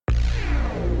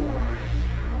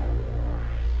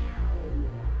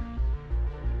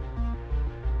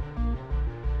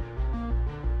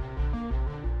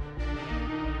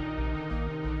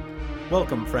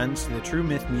Welcome, friends, to the True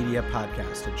Myth Media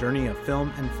Podcast, a journey of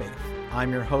film and faith. I'm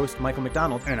your host, Michael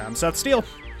McDonald. And I'm Seth Steele.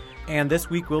 And this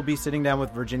week we'll be sitting down with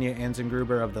Virginia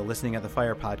Anzengruber of the Listening at the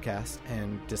Fire podcast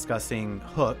and discussing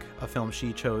Hook, a film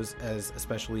she chose as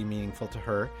especially meaningful to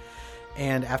her.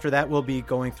 And after that, we'll be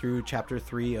going through Chapter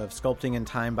 3 of Sculpting in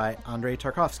Time by Andrei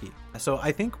Tarkovsky. So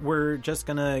I think we're just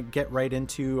going to get right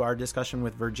into our discussion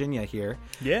with Virginia here.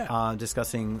 Yeah.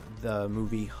 Discussing the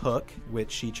movie Hook, which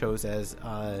she chose as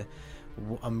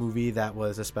a movie that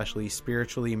was especially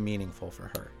spiritually meaningful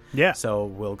for her. Yeah. So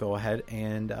we'll go ahead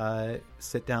and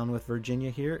sit down with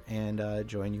Virginia here and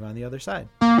join you on the other side.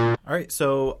 All right.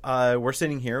 So we're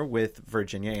sitting here with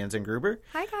Virginia Anzengruber.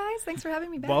 Hi, guys. Thanks for having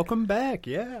me back. Welcome back.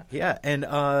 Yeah. Yeah. And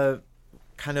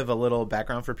kind of a little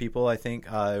background for people. I think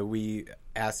we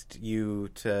asked you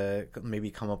to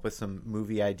maybe come up with some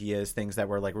movie ideas, things that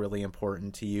were like really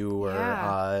important to you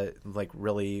or like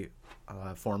really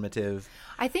formative.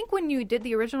 I think when you did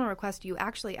the original request, you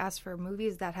actually asked for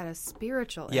movies that had a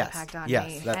spiritual impact on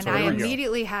me. That's and I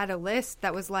immediately had a list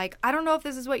that was like, I don't know if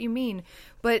this is what you mean,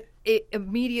 but it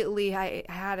immediately I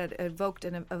had it evoked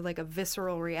like a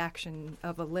visceral reaction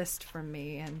of a list from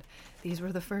me, and these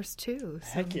were the first two. So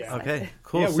Heck yeah. Okay,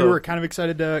 cool. Yeah, we were kind of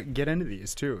excited to get into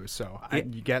these too. So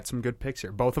you got some good picks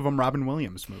here. Both of them Robin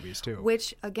Williams movies too.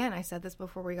 Which, again, I said this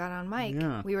before we got on mic.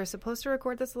 Yeah. We were supposed to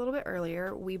record this a little bit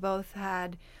earlier. We both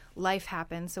had life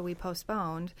happen, so we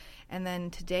postponed. And then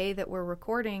today that we're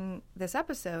recording this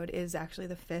episode is actually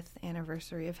the 5th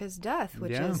anniversary of his death,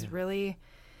 which is really...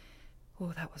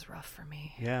 Oh, that was rough for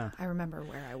me. Yeah. I remember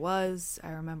where I was. I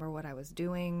remember what I was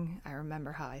doing. I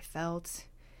remember how I felt.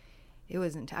 It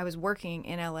wasn't. I was working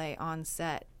in LA on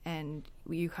set, and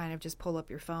you kind of just pull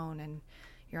up your phone and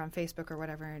you're on Facebook or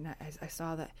whatever, and I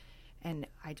saw that, and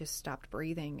I just stopped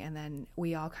breathing, and then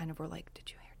we all kind of were like, "Did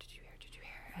you hear? Did you hear? Did you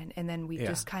hear?" And then we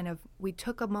just kind of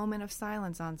took a moment of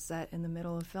silence on set in the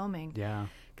middle of filming. Yeah.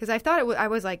 Because I thought I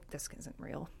was like, "This isn't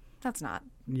real. That's not.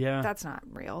 Yeah. That's not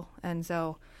real." And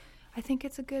so I think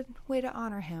it's a good way to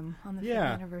honor him on the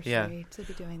 5th anniversary to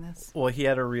be doing this. Well, he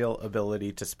had a real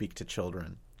ability to speak to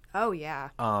children. Oh,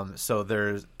 yeah. So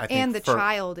there's, I think, and the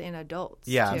child in adults.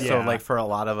 Yeah. Too. So like for a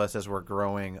lot of us as we're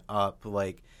growing up,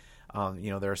 like,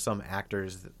 there are some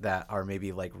actors that are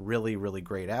maybe like really, really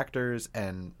great actors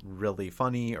and really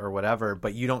funny or whatever,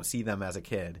 but you don't see them as a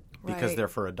kid because they're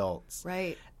for adults.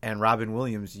 Right. And Robin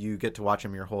Williams, you get to watch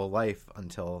him your whole life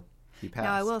until he passed.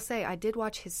 Now, I will say, I did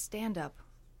watch his stand-up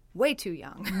way too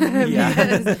young.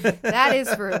 That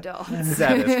is for adults.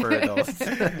 That is for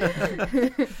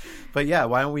adults. But yeah,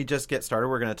 why don't we just get started?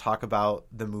 We're going to talk about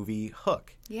the movie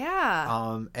Hook.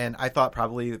 Yeah. And I thought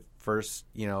probably first,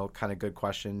 kind of good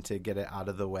question to get it out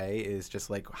of the way is just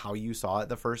like how you saw it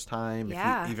the first time.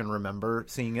 Yeah. If you even remember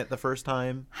seeing it the first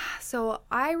time. So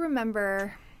I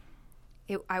remember...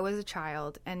 I was a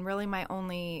child, and really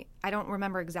I don't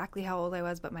remember exactly how old I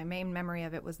was, but my main memory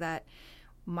of it was that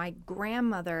my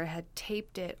grandmother had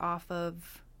taped it off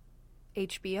of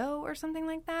HBO or something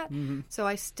like that. Mm-hmm. So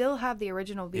I still have the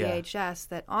original VHS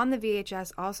that on the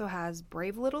VHS also has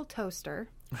Brave Little Toaster.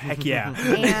 Heck yeah.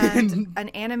 And an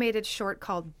animated short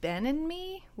called Ben and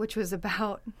Me, which was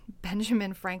about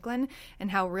Benjamin Franklin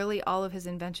and how really all of his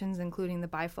inventions, including the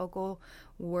bifocal,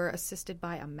 were assisted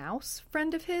by a mouse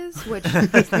friend of his, which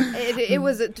it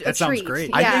was a treat. Sounds great.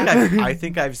 Yeah. I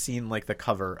think I've seen like the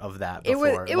cover of that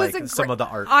before. It was like some of the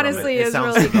art. Honestly, from it. It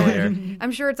sounds really familiar. good.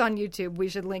 I'm sure it's on YouTube. We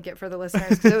should link it for the listeners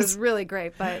because it was really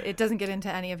great. But it doesn't get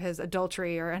into any of his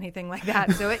adultery or anything like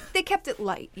that. So they kept it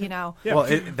light, Yeah. Well,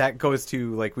 that goes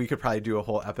to like we could probably do a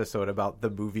whole episode about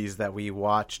the movies that we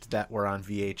watched that were on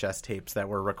VHS tapes that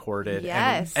were recorded.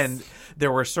 Yes. And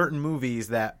there were certain movies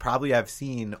that probably I've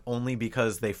seen only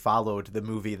because they followed the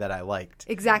movie that I liked.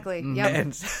 Exactly. Yep.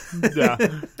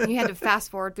 And you had to fast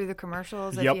forward through the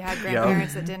commercials if you had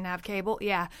grandparents that didn't have cable.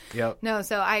 Yeah. Yep. No,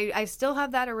 so I still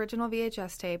have that original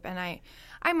VHS tape, and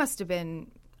I must have been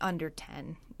under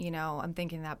 10, I'm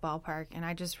thinking that ballpark. And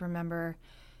I just remember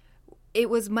it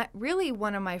was really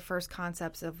one of my first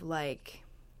concepts of like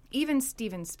even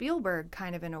Steven Spielberg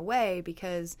kind of in a way,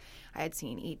 because I had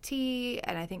seen E.T.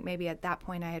 and I think maybe at that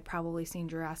point I had probably seen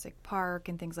Jurassic Park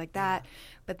and things like that.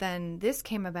 But then this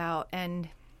came about, and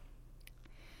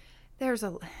there's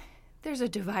a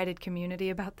divided community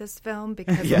about this film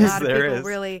because a lot of people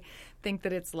really think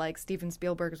that it's like Steven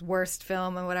Spielberg's worst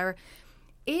film and whatever.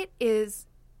 It is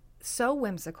so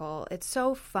whimsical. It's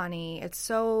so funny. It's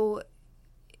so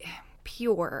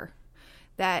pure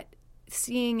that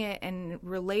seeing it and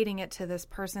relating it to this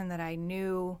person that I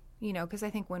knew, you know, because I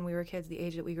think when we were kids, the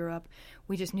age that we grew up,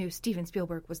 we just knew Steven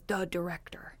Spielberg was the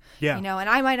director. Yeah. You know, and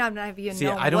I might not have even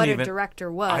known what a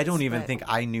director was. I don't even think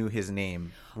I knew his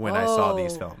name when I saw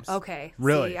these films. Okay.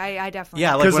 Really? See, I definitely...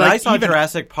 Yeah, like when like, I saw even...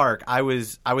 Jurassic Park, I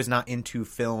was not into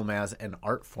film as an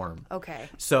art form. Okay.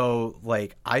 So,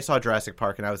 like, I saw Jurassic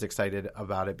Park and I was excited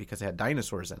about it because it had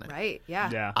dinosaurs in it. Right, yeah.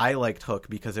 Yeah. I liked Hook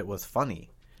because it was funny.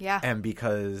 Yeah. And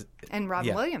because... And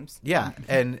Robin Williams. Yeah,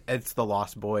 and it's the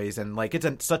Lost Boys, and, like, it's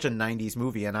such a 90s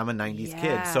movie, and I'm a 90s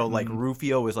kid. So, like,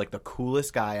 Rufio was, like, the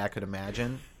coolest guy I could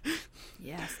imagine.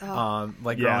 Yes.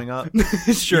 Growing up.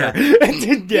 Sure. Yeah.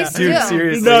 Yeah. Dude,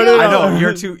 seriously. No. I know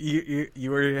you're too.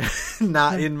 You were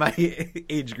not in my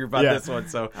age group on this one,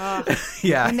 so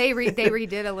yeah. And they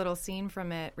redid a little scene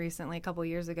from it recently, a couple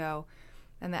years ago,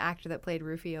 and the actor that played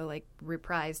Rufio like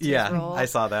reprised his role. I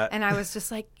saw that, and I was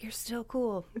just like, "You're still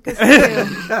cool. Good for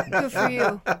you. Good for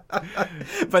you."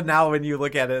 But now, when you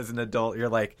look at it as an adult, you're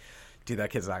like, "Dude, that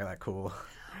kid's not that cool."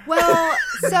 Well,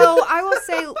 so I will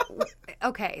say,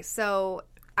 okay, so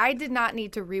I did not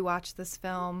need to rewatch this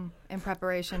film in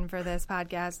preparation for this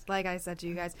podcast. Like I said to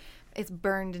you guys, it's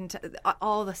burned into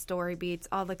all the story beats,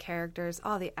 all the characters,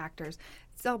 all the actors.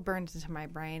 It's all burned into my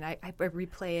brain. I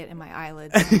replay it in my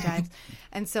eyelids sometimes.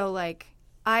 And so, like,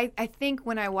 I think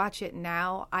when I watch it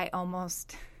now, I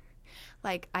almost,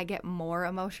 like, I get more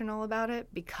emotional about it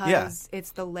because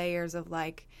it's the layers of,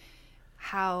 like,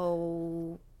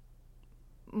 how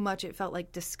much it felt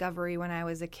like Discovery when I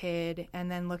was a kid,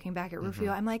 and then looking back at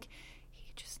Rufio, I'm like,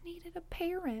 he just needed a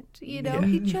parent, you know?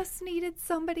 He just needed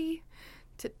somebody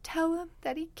to tell him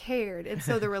that he cared. And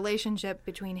so the relationship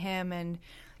between him and,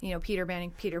 you know, Peter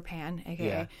Pan,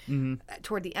 aka,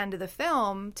 toward the end of the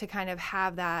film, to kind of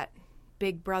have that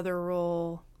big brother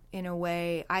role in a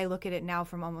way, I look at it now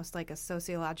from almost like a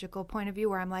sociological point of view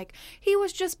where I'm like, he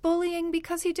was just bullying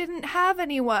because he didn't have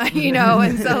anyone, you know?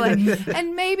 And so, like,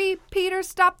 and maybe Peter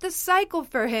stopped the cycle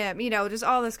for him, you know, just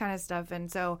all this kind of stuff. And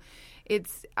so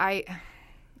I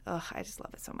just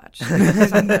love it so much.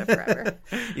 I've it forever.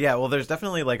 Yeah, well, there's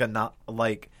definitely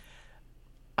like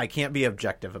I can't be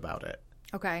objective about it.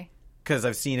 Okay. Because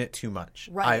I've seen it too much.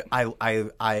 Right.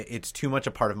 I it's too much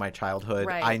a part of my childhood.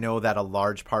 Right. I know that a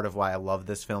large part of why I love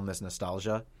this film is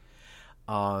nostalgia.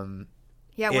 One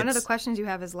of the questions you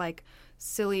have is like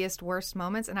silliest, worst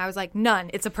moments, and I was like, none.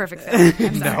 It's a perfect film.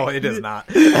 I'm sorry. No, it is not.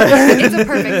 It's a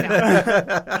perfect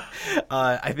film.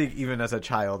 I think even as a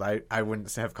child, I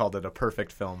wouldn't have called it a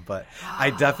perfect film, but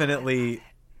I definitely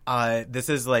this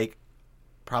is like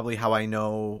probably how I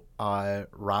know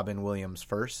Robin Williams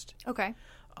first. Okay.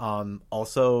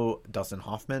 Also Dustin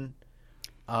Hoffman,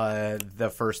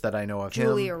 the first that I know of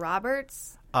Julia him.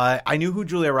 Roberts. I knew who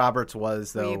Julia Roberts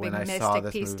was though when I saw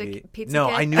this movie. No,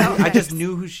 I knew. I just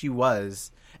knew who she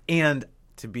was, and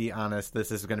to be honest, this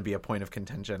is going to be a point of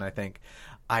contention. I think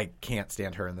I can't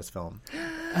stand her in this film.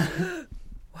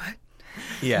 What?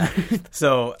 Yeah.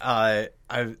 So,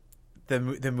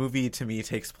 the movie to me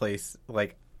takes place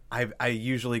like. I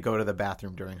usually go to the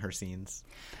bathroom during her scenes.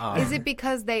 Is it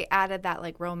because they added that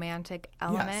like romantic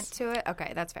element to it?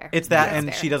 Okay, that's fair. It's that,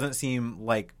 and she doesn't seem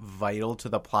like vital to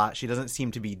the plot. She doesn't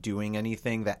seem to be doing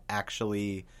anything that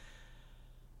actually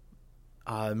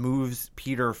moves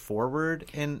Peter forward.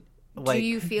 And like, do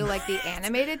you feel like the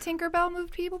animated Tinkerbell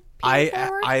moved Peter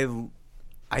forward?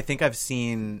 I think I've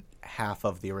seen half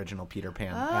of the original Peter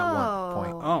Pan at one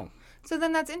point. Oh. So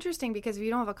then that's interesting because if you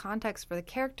don't have a context for the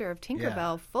character of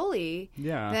Tinkerbell fully,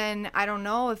 then I don't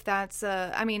know if that's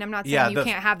I mean, I'm not saying you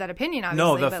can't have that opinion,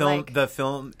 obviously. No, the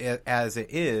film as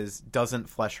it is doesn't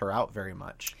flesh her out very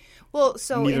much. Well,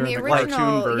 so Neither in the the original,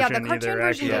 cartoon the version cartoon either, version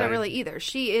actually. didn't really either.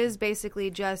 She is basically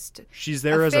just she's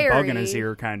there as a bug in his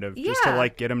ear, kind of, just to Yeah.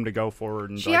 like get him to go forward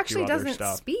and She like, actually do other doesn't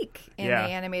stuff. speak in Yeah.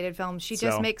 the animated film. She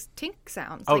just makes tink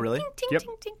sounds. Oh, like, really? Tink, tink, Yep.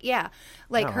 tink, tink. Yeah,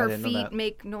 like Oh, I her didn't know feet that.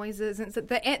 make noises, and so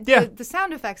Yeah. the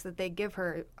sound effects that they give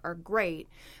her are great.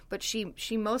 But she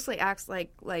mostly acts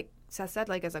like Seth said,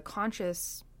 like as a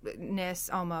consciousness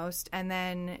almost, and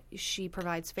then she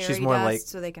provides fairy She's more dust like-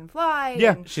 so they can fly.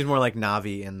 Yeah. and- She's more like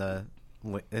Navi in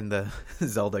the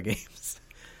Zelda games.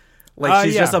 Like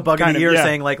she's just a bug in kind the of, ear yeah.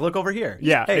 saying like, look over here.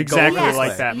 Yeah, Hey, go exactly over this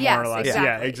like way. that, more Yes, or less. exactly.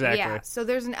 Yeah, exactly. Yeah. So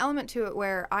there's an element to it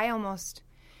where I almost,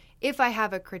 if I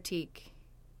have a critique,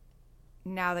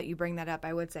 now that you bring that up,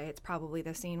 I would say it's probably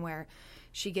the scene where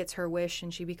she gets her wish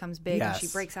and she becomes big and she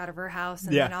Yes. breaks out of her house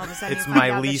and Yeah. then all of a sudden It's you find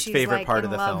my out that least she's, favorite like, part in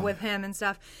of the love film. with him and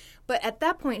stuff. But at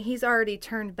that point, he's already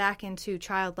turned back into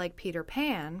childlike Peter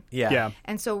Pan. Yeah.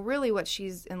 And so really what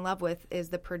she's in love with is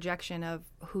the projection of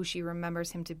who she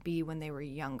remembers him to be when they were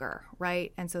younger,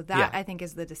 right? And so that, I think,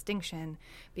 is the distinction,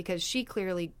 because she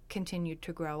clearly continued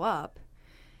to grow up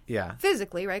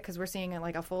physically, right? Because we're seeing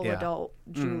like a full adult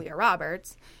Julia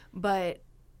Roberts. But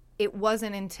it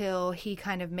wasn't until he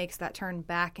kind of makes that turn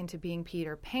back into being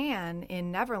Peter Pan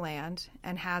in Neverland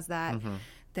and has that,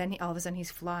 then all of a sudden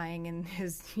he's flying in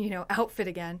his, outfit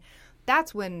again.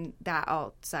 That's when that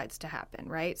all decides to happen,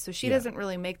 right? So she doesn't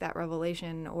really make that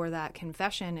revelation or that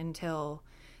confession until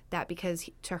that, because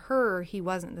to her, he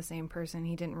wasn't the same person.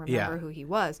 He didn't remember who he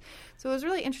was. So it was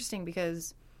really interesting,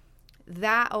 because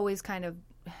that always kind of,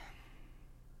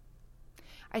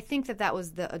 I think that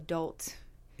was the adult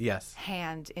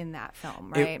hand in that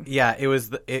film, right? It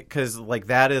was because like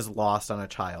that is lost on a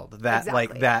child. That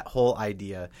like that whole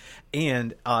idea,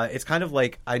 and it's kind of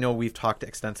like, I know we've talked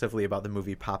extensively about the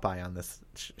movie Popeye on this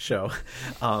show,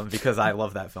 because I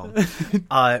love that film.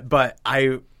 But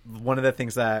one of the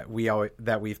things that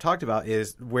we've talked about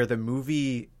is where the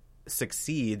movie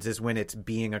succeeds is when it's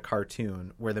being a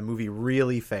cartoon. Where the movie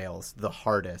really fails the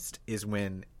hardest is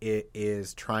when it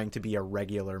is trying to be a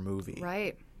regular movie,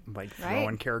 right? Like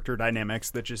throwing character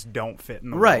dynamics that just don't fit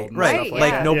in the world. And right. Stuff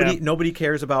Like that. nobody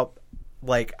cares about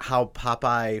like how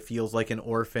Popeye feels like an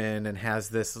orphan and has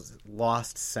this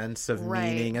lost sense of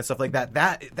meaning and stuff like that.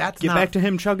 That's Get back to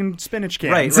him chugging spinach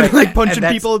cans, right. like punching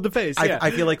people in the face. I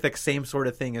feel like the same sort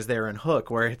of thing is there in Hook,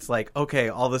 where it's like, okay,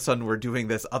 all of a sudden we're doing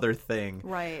this other thing,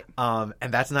 right? And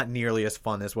that's not nearly as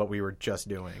fun as what we were just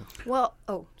doing. Well,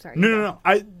 sorry. No.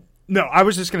 No, I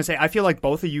was just going to say, I feel like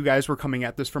both of you guys were coming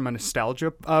at this from a nostalgia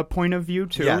point of view,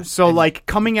 too. Yes. So, like,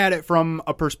 coming at it from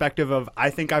a perspective of, I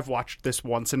think I've watched this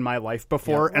once in my life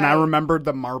before, and I remembered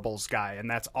the marbles guy, and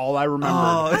that's all I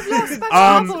remembered.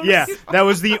 Yeah, that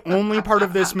was the only part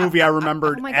of this movie I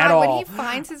remembered oh my at God, all. when he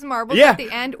finds his marbles at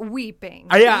the end, weeping.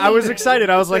 I was excited.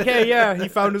 I was like, hey, he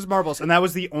found his marbles. And that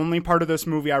was the only part of this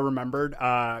movie I remembered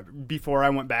before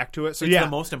I went back to it. So, it's the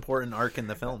most important arc in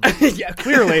the film. Yeah,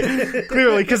 clearly,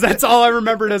 because that's all I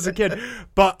remembered as a kid.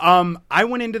 But I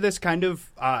went into this kind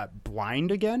of blind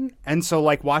again, and so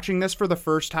like watching this for the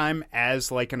first time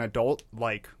as like an adult,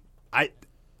 like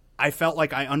I felt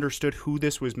like I understood who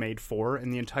this was made for,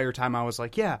 and the entire time I was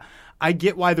like, yeah, I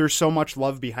get why there's so much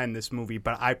love behind this movie,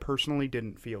 but I personally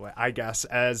didn't feel it, I guess,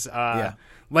 as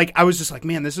like I was just like,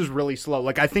 man, this is really slow.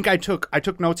 Like I think I took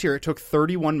notes here. It took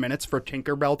 31 minutes for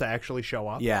Tinkerbell to actually show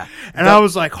up. Yeah. And I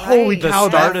was like, holy cow,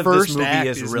 the start that of first this movie act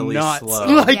is really nuts. slow.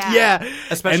 Like,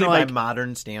 especially and, like, by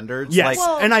modern standards. Yes,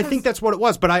 Like, and I think that's what it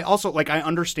was. But I also, like, I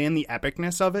understand the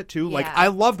epicness of it, too. Like, I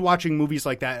loved watching movies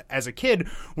like that as a kid,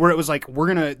 where it was like,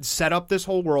 we're going to set up this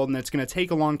whole world, and it's going to take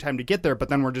a long time to get there, but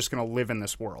then we're just going to live in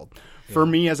this world. For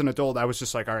me, as an adult, I was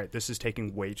just like, all right, this is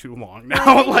taking way too long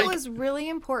now. I think it was really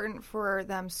important for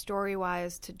them,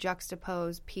 story-wise, to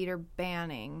juxtapose Peter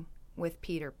Banning with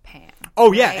Peter Pan.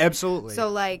 Oh, yeah, absolutely. So,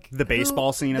 like... the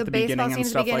baseball scene at the beginning and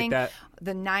stuff like that.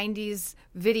 The 90s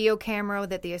video camera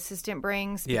that the assistant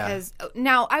brings. Yeah. Because,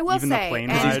 now, I will say...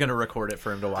 because he's going to record it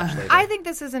for him to watch later. I think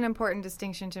this is an important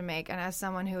distinction to make. And as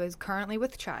someone who is currently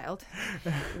with child,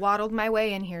 waddled my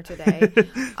way in here today,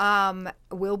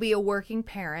 will be a working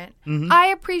parent. Mm-hmm. I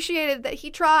appreciated that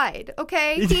he tried,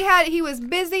 okay? He was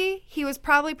busy. He was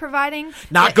probably providing...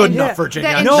 Not good enough,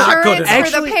 Virginia. The Not good insurance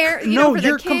enough. for the parent, no, for the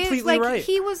you're kids. completely like, right.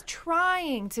 He was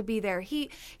trying to be there. He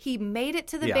made it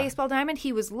to the baseball diamond.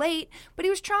 He was late, but he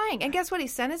was trying. And guess what? He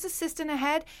sent his assistant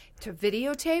ahead to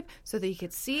videotape so that he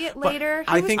could see it later.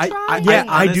 I think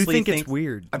I do think it's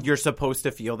weird. You're supposed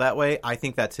to feel that way. I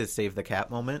think that's his save the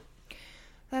cat moment.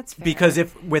 That's fair. Because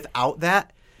if without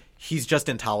that, he's just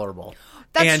intolerable.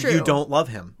 That's true. You don't love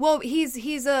him. Well,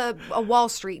 he's a Wall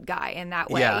Street guy in that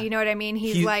way. Yeah. You know what I mean?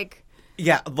 He's like...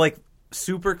 Yeah, like...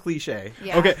 super cliche.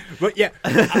 Yeah. Okay, but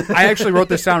I actually wrote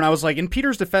this down. I was like, in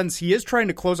Peter's defense, he is trying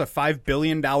to close a $5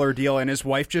 billion deal, and his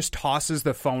wife just tosses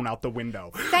the phone out the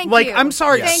window. Thank you. I'm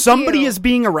sorry, somebody is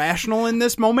being irrational in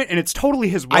this moment, and it's totally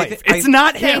his wife. It's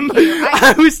not him.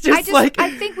 I was just like...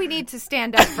 I think we need to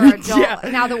stand up for adults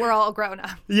now that we're all grown up.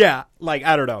 Yeah, like,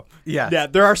 I don't know. Yeah,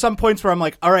 there are some points where I'm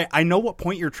like, all right, I know what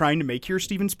point you're trying to make here,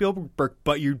 Steven Spielberg,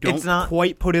 but you don't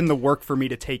quite put in the work for me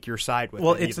to take your side with it.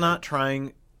 Well, it's not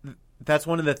trying... That's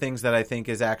one of the things that I think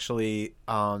is actually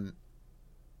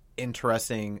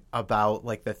interesting about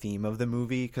like the theme of the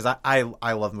movie, because I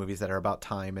love movies that are about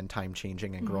time and time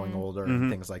changing and growing older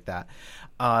and things like that.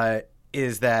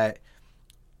 Is that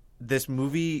this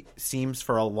movie seems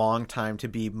for a long time to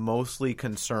be mostly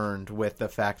concerned with the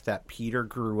fact that Peter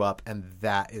grew up and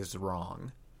that is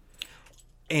wrong.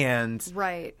 And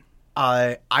right.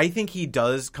 I think he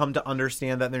does come to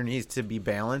understand that there needs to be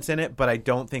balance in it, but I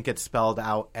don't think it's spelled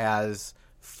out as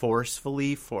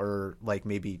forcefully for like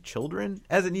maybe children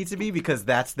as it needs to be, because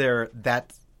that's the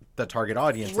target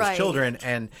audience is children.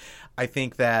 And I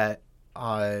think that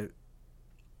one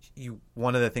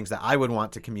of the things that I would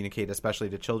want to communicate, especially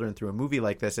to children through a movie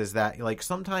like this, is that like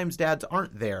sometimes dads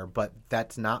aren't there, but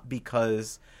that's not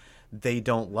because they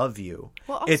don't love you.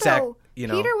 Well, also,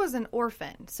 Peter was an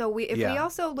orphan, so we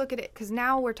also look at it, because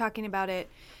now we're talking about it.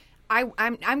 I'm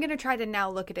going to try to now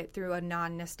look at it through a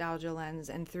non-nostalgia lens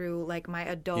and through like my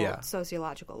adult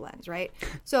sociological lens, right?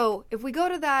 So if we go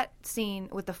to that scene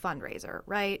with the fundraiser,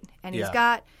 right, and he's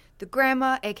got the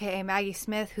grandma, a.k.a. Maggie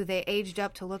Smith, who they aged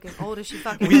up to look as old as she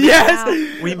fucking is now.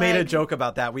 We made a joke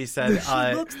about that. We said...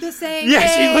 she looks the same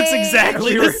she looks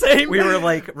exactly the same. We were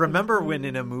like, remember when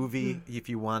in a movie, if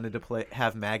you wanted to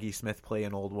have Maggie Smith play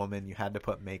an old woman, you had to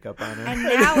put makeup on her? And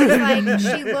now it's like,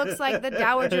 she looks like the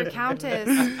Dowager Countess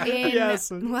in,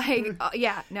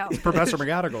 no. Professor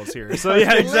McGonagall's here. So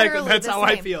yeah, exactly. That's how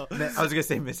I feel. I was going to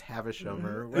say Miss Havisham.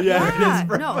 No,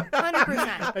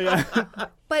 100%. Yeah.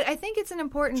 But I think it's an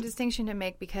important distinction to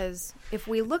make, because if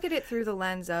we look at it through the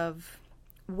lens of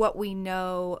what we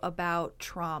know about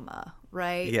trauma,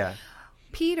 right? Yeah.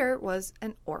 Peter was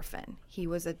an orphan. He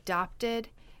was adopted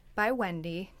by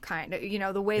Wendy, kind of.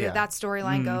 The way that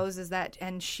storyline goes is that,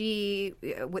 and she,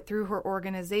 through her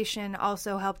organization,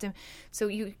 also helped him. So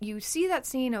you see that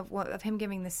scene of him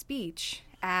giving the speech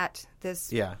at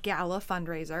this gala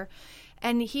fundraiser.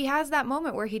 And he has that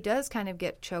moment where he does kind of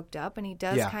get choked up, and he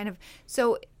does kind of...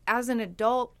 So as an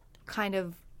adult kind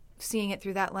of seeing it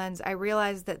through that lens, I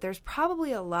realized that there's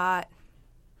probably a lot...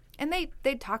 And they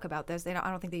talk about this. I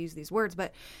don't think they use these words,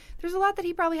 but there's a lot that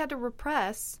he probably had to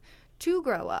repress to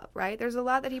grow up, right? There's a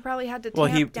lot that he probably had to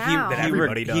tamp down. He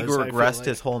regressed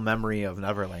his whole memory of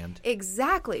Neverland.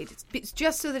 Exactly.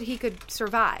 Just so that he could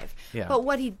survive. Yeah. But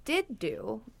what he did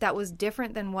do that was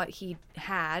different than what he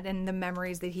had and the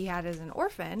memories that he had as an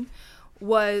orphan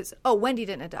was... Oh, Wendy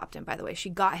didn't adopt him, by the way. She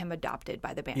got him adopted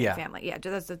by the Bannon family. Yeah,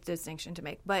 that's a distinction to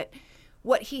make. But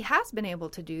what he has been able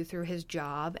to do through his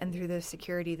job and through the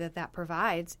security that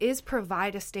provides is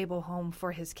provide a stable home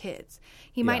for his kids.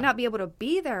 He might not be able to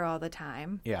be there all the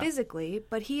time physically,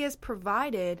 but he has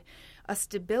provided a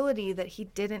stability that he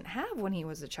didn't have when he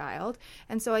was a child.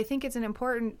 And so I think it's an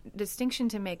important distinction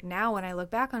to make now when I look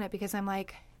back on it, because I'm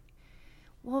like,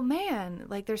 well, man,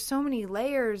 like there's so many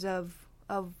layers of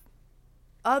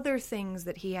other things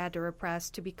that he had to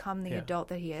repress to become the adult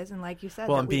that he is, and like you said,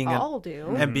 that we all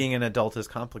do. And being an adult is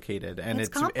complicated, and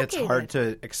it's hard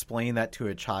to explain that to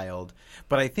a child.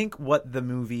 But I think what the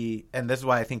movie, and this is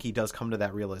why I think he does come to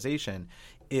that realization,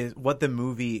 is what the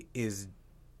movie is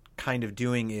kind of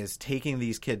doing is taking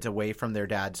these kids away from their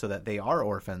dad so that they are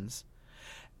orphans,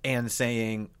 and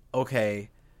saying, okay,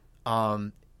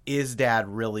 is dad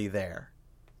really there?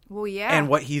 Well, yeah. And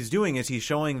what he's doing is he's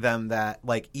showing them that,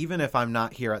 like, even if I'm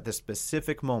not here at this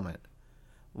specific moment,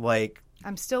 like,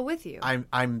 I'm still with you.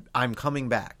 I'm coming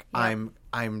back. Yep.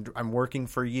 I'm working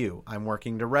for you. I'm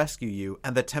working to rescue you.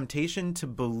 And the temptation to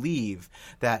believe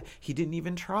that he didn't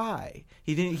even try.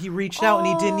 He reached out and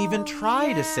he didn't even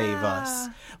try to save us.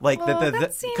 Like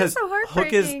that scene is so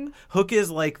heartbreaking. Hook is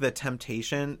like the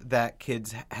temptation that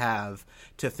kids have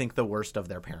to think the worst of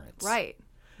their parents. Right.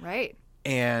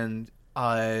 And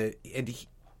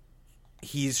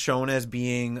he's shown as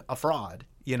being a fraud,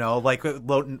 like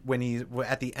when he's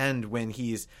at the end, when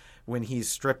he's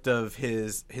stripped of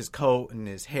his coat and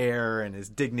his hair and his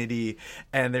dignity,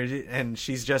 and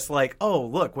she's just like, oh,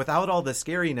 look, without all the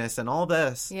scariness and all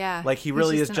this, like he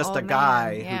really is just a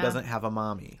guy who doesn't have a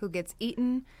mommy, who gets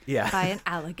eaten by an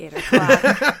alligator claw.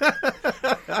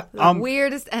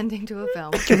 Weirdest ending to a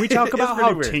film. Can we talk about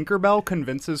how weird. Tinkerbell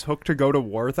convinces Hook to go to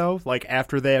war, though? Like,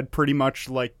 after they had pretty much,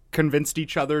 like, convinced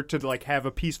each other to, like, have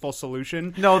a peaceful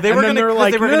solution? No, they were going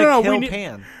to kill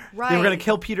Pan. Right. They were going to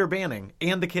kill Peter Banning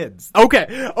and the kids.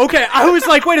 Okay. I was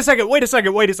like, wait a second.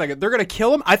 They're going to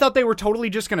kill him? I thought they were totally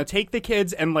just going to take the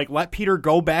kids and, like, let Peter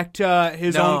go back to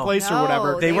his own place or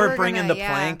whatever. They were bringing the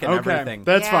plank and everything.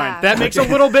 That's fine. That makes a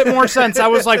little bit more sense. I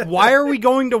was like, why are we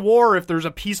going to war if there's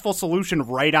a peaceful solution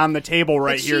right on the table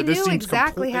She this knew seems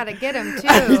exactly how to get him, too.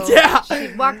 Yeah.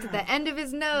 She walked to the end of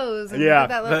his nose. And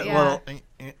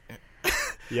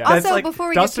Yeah. Also, before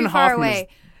we get too far away,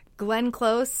 Glenn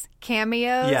Close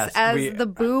cameos as the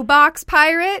Boo Box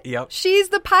pirate. Yep. She's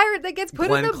the pirate that gets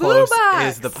put in the Close Boo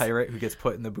Box. is the pirate who gets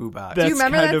put in the Boo Box. Do you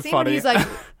remember kind that of scene funny. when he's like,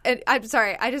 I'm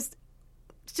sorry,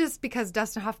 just because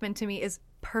Dustin Hoffman to me is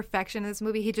perfection in this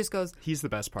movie. He just goes, He's the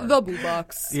best part. the boo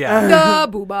box. Yeah.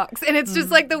 The boo box. And it's just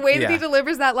like the way that he Yeah.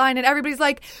 delivers that line, and everybody's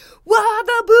like, what,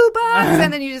 the boo box?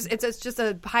 And then it's just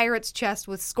a pirate's chest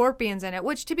with scorpions in it,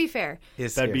 which, to be fair,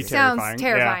 That'd be sounds terrifying.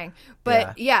 terrifying. Yeah.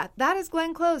 But yeah, that is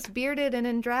Glenn Close, bearded and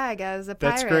in drag as a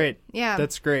pirate. That's great. Yeah.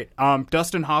 That's great.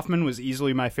 Dustin Hoffman was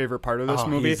easily my favorite part of this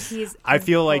movie. He's I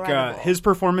feel like incredible. his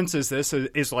performance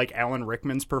is like Alan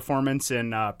Rickman's performance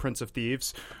in Prince of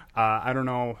Thieves. I don't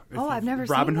know. If I've never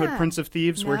Robin seen Hood, that. Prince of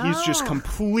Thieves, where he's just No.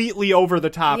 completely over the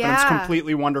top and it's Yeah.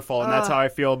 completely wonderful. And that's how I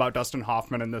feel about Dustin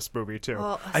Hoffman in this movie too.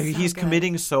 Well, I mean, so he's good.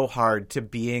 committing so hard to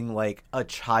being like a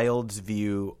child's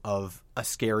view of a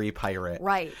scary pirate.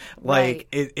 Right. Like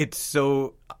right. it's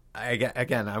so.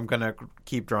 Again, I'm gonna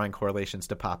keep drawing correlations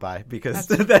to Popeye because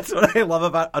that's what I love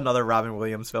about another Robin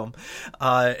Williams film.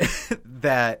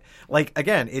 That, like,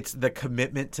 again, it's the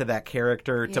commitment to that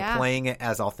character, to Yeah. playing it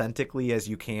as authentically as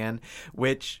you can,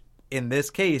 which in this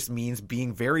case means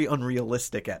being very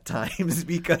unrealistic at times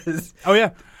because. Oh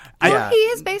yeah. Well, he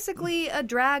is basically a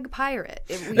drag pirate.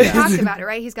 We talked about it,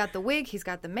 right? He's got the wig, he's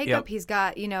got the makeup, Yep. he's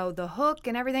got, the hook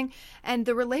and everything. And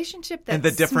the relationship that And the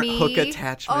different Smee- hook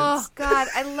attachments. Oh, God,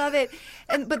 I love it.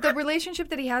 But the relationship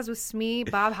that he has with Smee,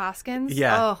 Bob Hoskins,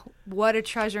 Yeah. oh, what a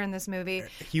treasure in this movie.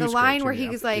 He The was line great, where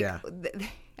too, he's yeah. like...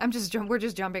 Yeah. We're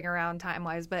just jumping around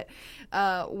time-wise, but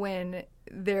when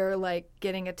they're, like,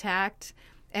 getting attacked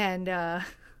and...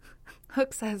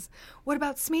 Hook says, "What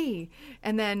about Smee?"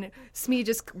 And then Smee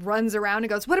just runs around and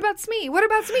goes, "What about Smee? What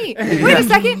about Smee? Wait a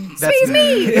second, Smee's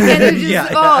me!" And it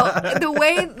just, the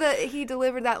way that he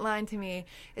delivered that line to me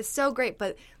is so great.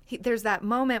 But there's that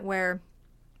moment where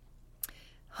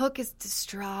Hook is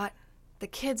distraught. The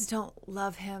kids don't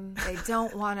love him. They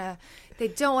don't want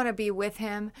to be with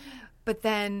him. But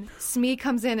then Smee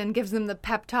comes in and gives them the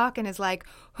pep talk and is like,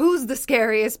 "Who's the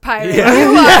scariest pirate?"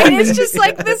 And it's just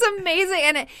like this amazing.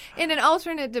 And in an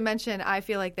alternate dimension, I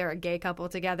feel like they're a gay couple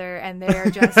together and they're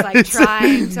just like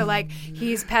trying to like,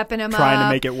 he's pepping him up. Trying to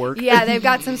make it work. Yeah, they've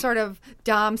got some sort of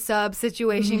dom sub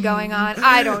situation going on.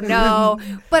 I don't know.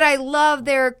 But I love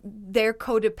their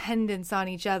codependence on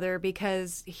each other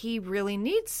because he really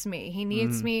needs Smee. He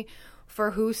needs Smee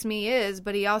for who Smee is.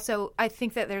 But he also, I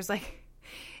think that there's like,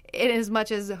 in as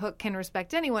much as Hook can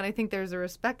respect anyone, I think there's a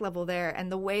respect level there.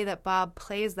 And the way that Bob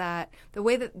plays that, the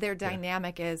way that their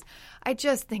dynamic is, I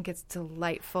just think it's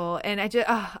delightful. And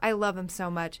I love him so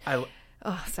much. I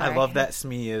Sorry. love that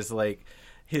Smee is like,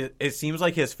 it seems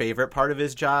like his favorite part of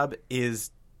his job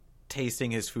is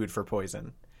tasting his food for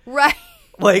poison. Right.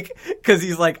 Like, because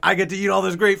he's like, I get to eat all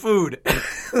this great food.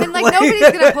 And like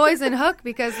nobody's gonna poison Hook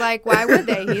because like why would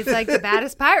they? He's like the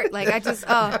baddest pirate. Like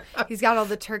he's got all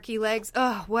the turkey legs.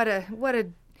 Oh, what a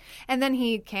and then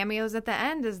he cameos at the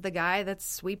end as the guy that's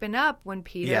sweeping up when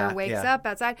Peter wakes up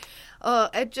outside. Oh,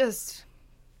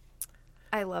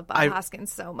 I love Bob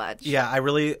Hoskins so much. Yeah, I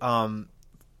really I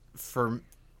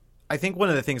think one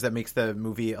of the things that makes the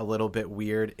movie a little bit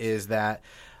weird is that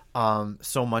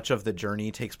so much of the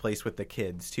journey takes place with the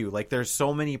kids too. Like there's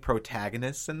so many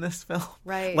protagonists in this film.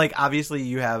 Right. Like obviously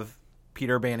you have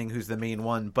Peter Banning, who's the main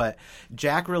one, but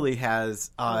Jack really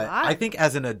has I think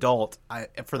as an adult,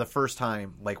 for the first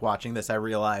time like watching this, I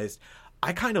realized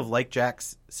I kind of like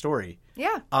Jack's story.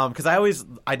 Yeah. Because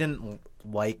I didn't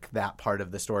like that part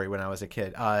of the story when I was a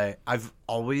kid. I've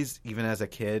always, even as a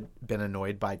kid, been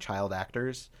annoyed by child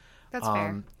actors. That's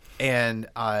fair. And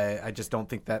I just don't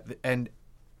think that. And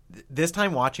this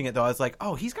time watching it though, I was like,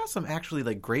 oh, he's got some actually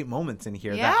like great moments in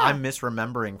here that I'm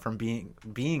misremembering from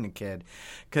being a kid.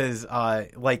 Because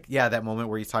that moment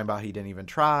where he's talking about he didn't even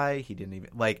try, he didn't even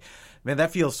like, man,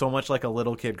 that feels so much like a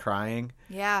little kid crying.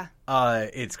 Yeah.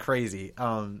 It's crazy.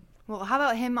 Well, how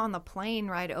about him on the plane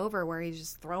ride over where he's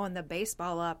just throwing the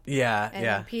baseball up?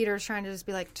 And Peter's trying to just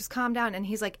be like, just calm down. And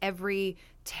he's like every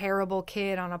terrible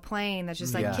kid on a plane that's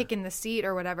just like kicking the seat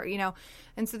or whatever,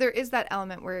 And so there is that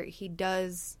element where he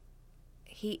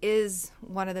is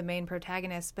one of the main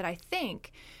protagonists. But I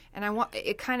think, and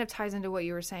it kind of ties into what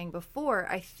you were saying before,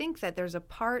 I think that there's a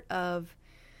part of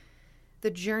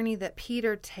the journey that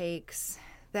Peter takes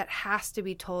that has to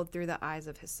be told through the eyes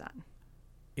of his son.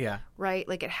 Yeah. Right?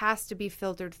 Like it has to be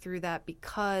filtered through that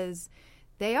because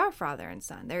they are father and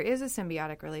son. There is a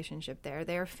symbiotic relationship there.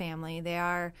 They are family.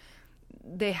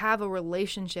 They have a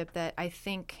relationship that I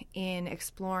think in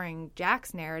exploring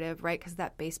Jack's narrative, right? Because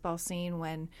that baseball scene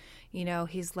when,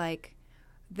 he's like,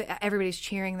 everybody's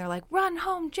cheering. They're like, "Run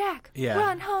home, Jack! Yeah.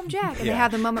 Run home, Jack!" And they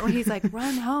have the moment where he's like,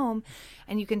 "Run home,"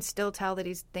 and you can still tell that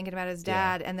he's thinking about his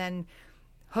dad. And then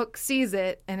Hook sees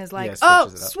it and is like, "Oh,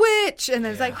 switch!" And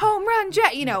then it's like, "Home run,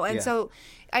 Jack!" And so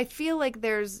I feel like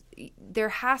there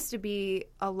has to be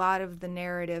a lot of the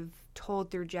narrative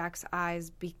told through Jack's eyes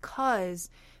because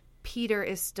Peter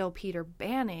is still Peter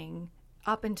Banning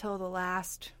up until the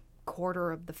last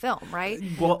quarter of the film, right?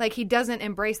 Well, like he doesn't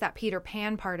embrace that Peter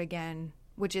Pan part again,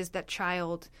 which is that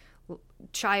child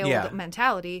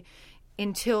mentality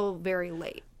until very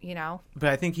late, you know? But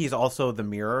I think he's also the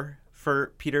mirror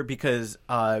for Peter because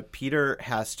Peter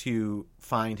has to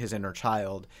find his inner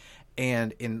child.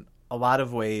 And in a lot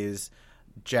of ways,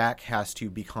 Jack has to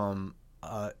become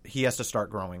he has to start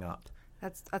growing up.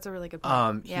 That's a really good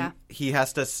point. He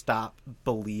has to stop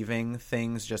believing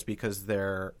things just because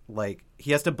they're like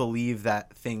he has to believe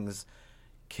that things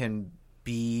can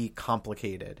be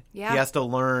complicated. Yeah. He has to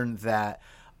learn that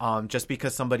just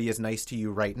because somebody is nice to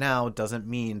you right now doesn't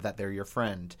mean that they're your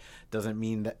friend. Doesn't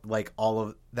mean that like all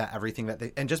of that everything that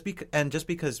they and just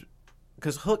because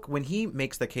Hook, when he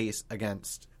makes the case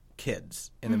against kids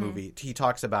in the movie, he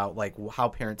talks about like how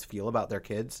parents feel about their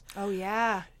kids. Oh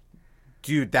yeah.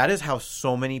 Dude, that is how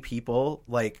so many people,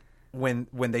 like, when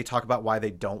they talk about why they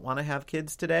don't want to have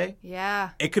kids today,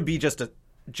 it could be just a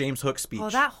James Hook speech. Oh,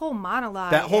 that whole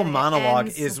monologue. That whole monologue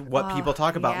ends, is what people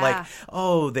talk about. Yeah. Like,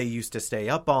 oh, they used to stay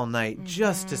up all night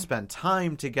just to spend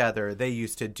time together. They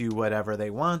used to do whatever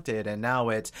they wanted, and now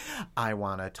it's, I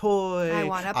want a toy. I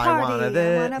want a party. I want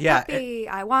a puppy.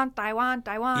 I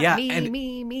want. Yeah,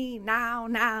 me, now.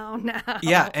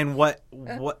 Yeah, and what,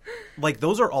 like,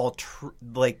 those are all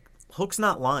like, Hook's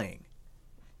not lying.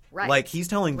 Right. Like, he's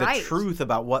telling the truth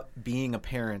about what being a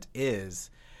parent is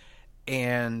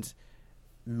and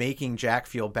making Jack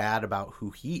feel bad about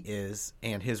who he is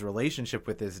and his relationship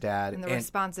with his dad. And the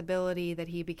responsibility that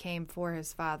he became for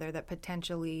his father that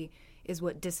potentially is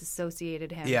what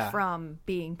disassociated him from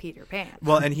being Peter Pan.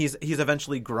 Well, and he's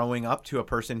eventually growing up to a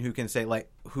person who can say,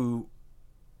 like, who...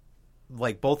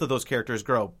 Like, both of those characters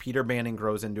grow. Peter Banning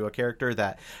grows into a character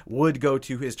that would go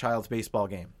to his child's baseball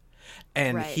game.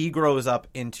 And he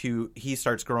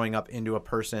starts growing up into a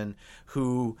person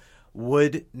who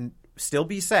would still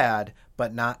be sad,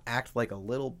 but not act like a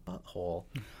little butthole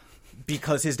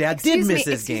because his dad did miss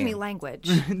his game. Excuse me, language.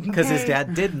 Because his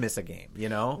dad did miss a game, you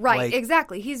know? Right, like,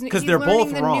 exactly. He's they're learning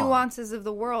both the wrong. nuances of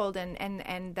the world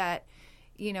and that,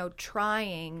 you know,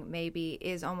 trying maybe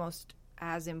is almost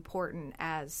as important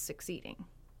as succeeding,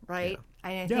 right?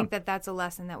 I think that that's a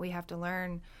lesson that we have to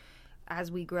learn as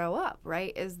we grow up,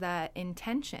 right? Is that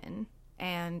intention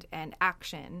and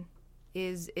action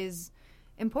is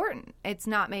important. It's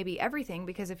not maybe everything,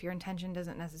 because if your intention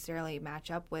doesn't necessarily match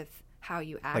up with how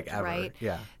you act, like right?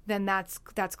 Yeah. Then that's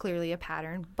clearly a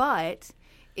pattern. But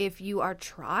if you are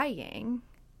trying,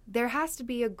 there has to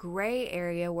be a gray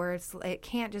area where it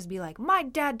can't just be like, my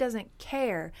dad doesn't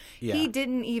care. Yeah. He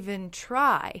didn't even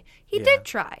try. He did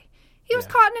try. He was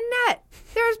caught in a net.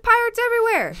 There's pirates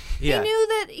everywhere. Yeah.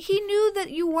 He knew that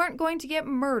you weren't going to get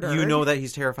murdered. You know that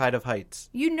he's terrified of heights.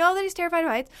 You know that he's terrified of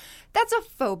heights. That's a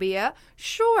phobia.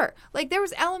 Sure. Like, there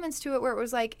was elements to it where it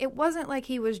was like, it wasn't like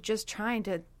he was just trying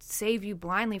to save you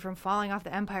blindly from falling off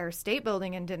the Empire State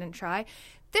Building and didn't try.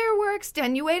 There were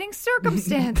extenuating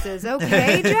circumstances,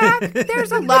 okay, Jack?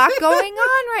 There's a lot going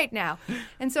on right now.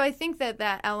 And so I think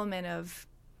that element of,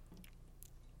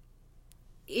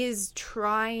 is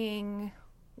trying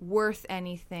worth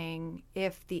anything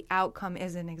if the outcome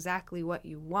isn't exactly what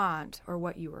you want or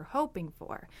what you were hoping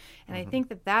for? And I think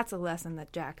that that's a lesson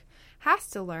that Jack has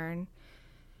to learn.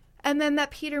 And then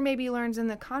that Peter maybe learns in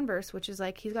the converse, which is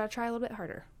like, he's got to try a little bit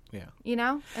harder. Yeah. You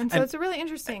know? And so it's a really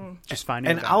interesting... Just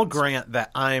finding... And I'll grant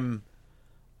that I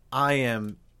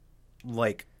am,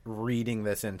 like, reading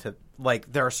this into...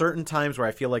 Like, there are certain times where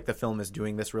I feel like the film is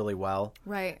doing this really well.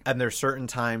 Right. And there's certain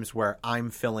times where I'm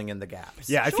filling in the gaps.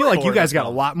 Yeah, I feel like you guys got a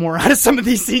lot more out of some of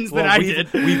these scenes than I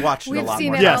did. We've watched it a lot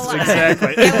seen more. It Yes, a lot.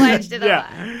 exactly. We watched it a lot.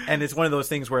 And it's one of those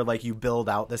things where, like, you build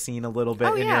out the scene a little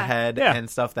bit in your head and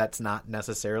stuff that's not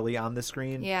necessarily on the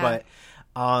screen. Yeah.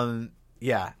 But,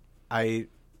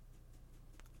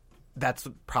 that's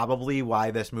probably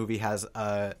why this movie has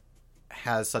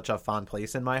such a fond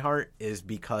place in my heart, is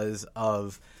because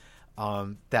of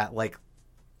that, like,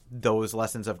 those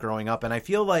lessons of growing up. And I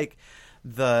feel like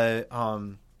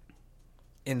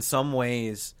in some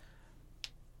ways,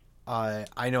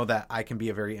 I know that I can be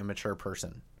a very immature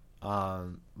person,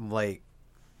 like,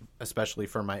 especially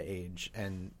for my age.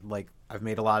 And, like, I've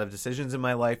made a lot of decisions in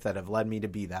my life that have led me to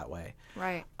be that way.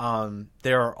 Right.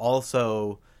 There are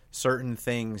also certain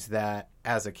things that,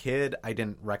 as a kid, I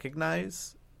didn't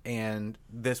recognize. And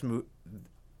this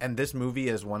movie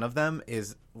is one of them,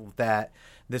 is that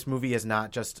this movie is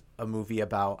not just a movie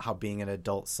about how being an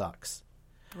adult sucks.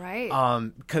 Right.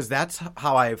 Because that's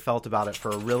how I felt about it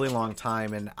for a really long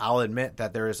time. And I'll admit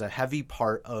that there is a heavy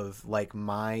part of, like,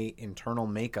 my internal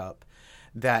makeup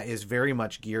that is very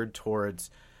much geared towards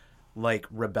like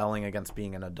rebelling against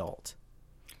being an adult.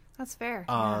 That's fair.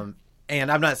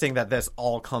 And I'm not saying that this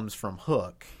all comes from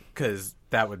Hook, because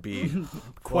that would be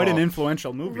quite an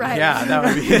influential movie. Right. Yeah, that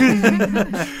would be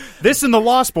This and The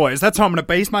Lost Boys. That's how I'm going to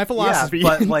base my philosophy.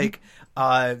 Yeah, but like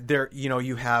there,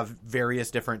 you have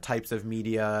various different types of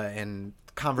media and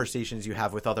conversations you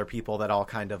have with other people that all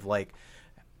kind of like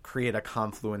create a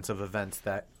confluence of events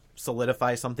that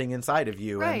solidify something inside of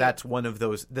you. Right. And that's one of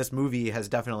those. This movie has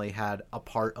definitely had a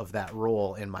part of that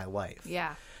role in my life.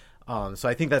 Yeah. So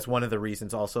I think that's one of the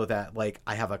reasons also that like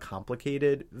I have a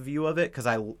complicated view of it, because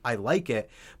I like it,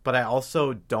 but I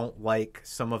also don't like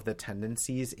some of the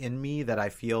tendencies in me that I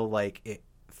feel like it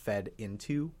fed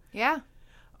into. Yeah.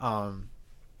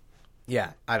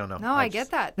 Yeah, I don't know. No, I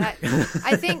get that.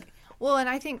 I think, well, and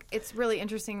I think it's really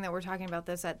interesting that we're talking about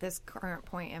this at this current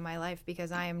point in my life,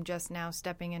 because I am just now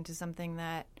stepping into something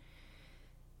that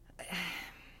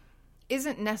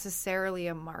isn't necessarily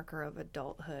a marker of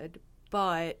adulthood,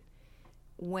 but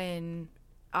when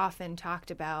often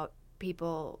talked about,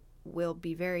 people will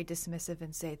be very dismissive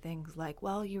and say things like,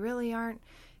 well, you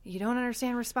don't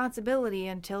understand responsibility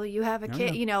until you have a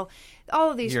kid. You know, all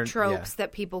of these tropes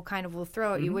that people kind of will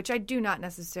throw at you, which I do not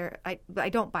necessarily, I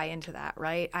don't buy into that,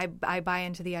 right? I buy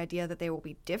into the idea that there will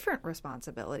be different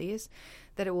responsibilities,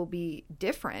 that it will be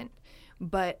different,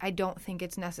 but I don't think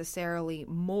it's necessarily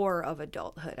more of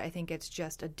adulthood. I think it's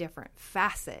just a different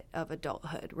facet of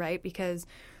adulthood, right? Because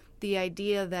the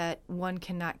idea that one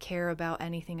cannot care about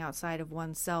anything outside of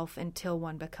oneself until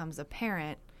one becomes a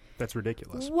parent. That's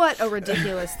ridiculous. What a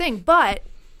ridiculous thing. But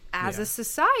as a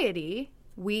society,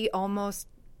 we almost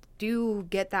do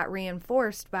get that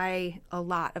reinforced by a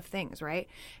lot of things, right?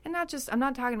 And I'm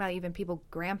not talking about even people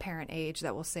grandparent age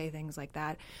that will say things like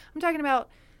that. I'm talking about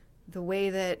the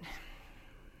way that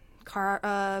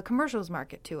commercials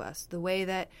market to us, the way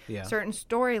that certain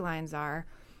storylines are,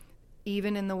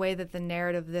 even in the way that the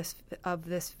narrative of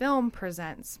this film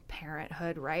presents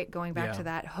parenthood, right? Going back to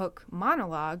that Hook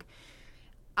monologue,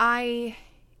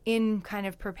 in kind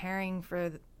of preparing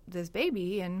for this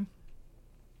baby, and,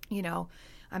 you know,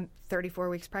 I'm 34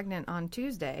 weeks pregnant on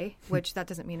Tuesday, which that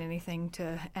doesn't mean anything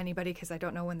to anybody because I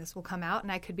don't know when this will come out,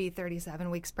 and I could be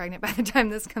 37 weeks pregnant by the time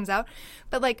this comes out.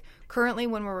 But, like, currently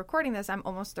when we're recording this, I'm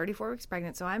almost 34 weeks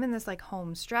pregnant, so I'm in this, like,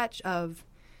 home stretch of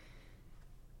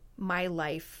my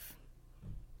life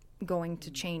going to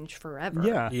change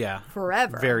forever. Yeah.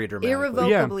 Forever. Very dramatically.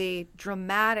 Irrevocably,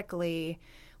 dramatically,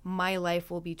 my life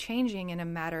will be changing in a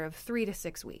matter of 3 to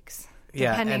 6 weeks.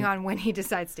 Depending on when he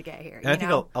decides to get here. And I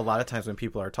think a lot of times when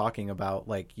people are talking about,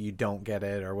 like, you don't get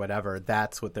it or whatever,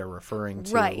 that's what they're referring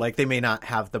to. Right. Like, they may not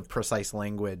have the precise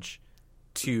language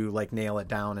to, like, nail it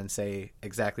down and say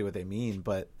exactly what they mean,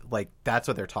 but, like, that's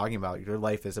what they're talking about. Your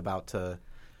life is about to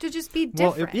just be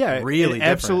different. Well, really it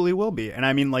absolutely will be. And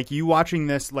I mean, like, you watching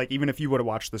this, like, even if you would have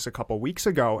watched this a couple weeks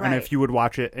ago, and if you would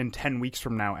watch it in 10 weeks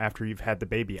from now after you've had the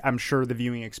baby, I'm sure the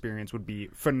viewing experience would be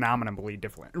phenomenally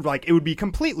different. Like, it would be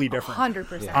completely different.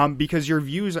 100%. Because your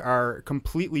views are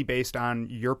completely based on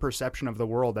your perception of the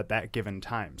world at that given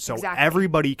time. So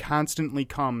everybody constantly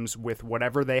comes with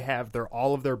whatever they have,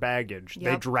 all of their baggage.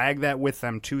 They drag that with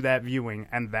them to that viewing,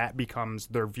 and that becomes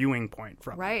their viewing point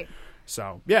from it.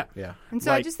 So, yeah. And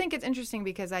so I just think it's interesting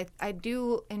because I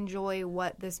do enjoy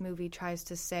what this movie tries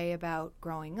to say about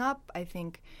growing up. I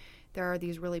think there are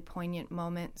these really poignant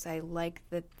moments. I like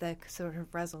that the sort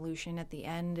of resolution at the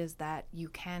end is that you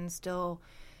can still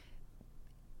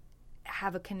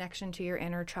have a connection to your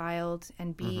inner child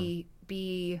and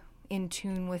be in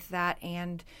tune with that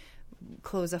and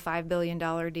close a $5 billion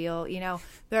deal. You know,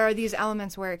 there are these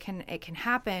elements where it can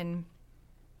happen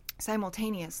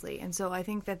simultaneously. And so I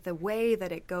think that the way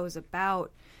that it goes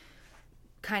about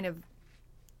kind of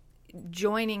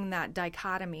joining that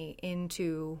dichotomy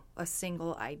into a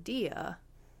single idea,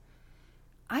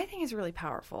 I think is really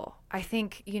powerful. I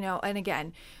think, you know, and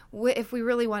again, if we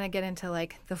really want to get into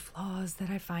like the flaws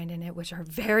that I find in it, which are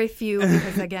very few,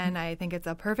 because again, I think it's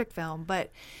a perfect film,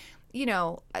 but you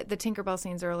know, the Tinkerbell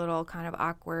scenes are a little kind of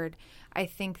awkward. I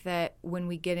think that when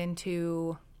we get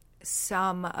into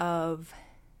some of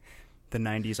the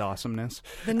 90s awesomeness.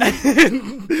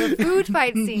 The food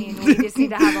fight scene, we just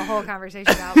need to have a whole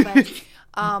conversation about.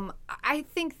 But I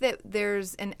think that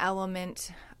there's an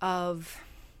element of,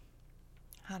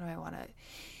 how do I want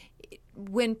to,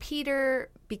 when Peter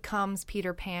becomes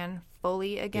Peter Pan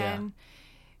fully again,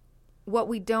 what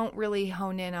we don't really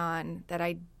hone in on, that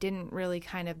I didn't really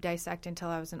kind of dissect until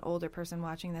I was an older person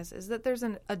watching this, is that there's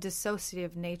a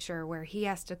dissociative nature where he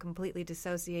has to completely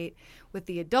dissociate with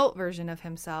the adult version of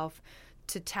himself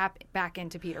to tap back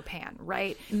into Peter Pan,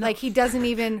 right? Like he doesn't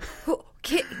even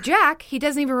Jack. He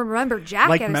doesn't even remember Jack.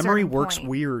 Like at a memory certain works point.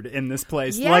 weird in this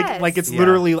place. Yes. Like it's Yeah.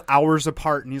 literally hours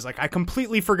apart, and he's like, "I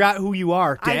completely forgot who you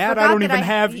are, Dad. I forgot don't that even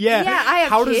have." Yeah, I have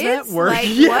How kids? does that work? Like,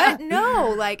 yeah. what?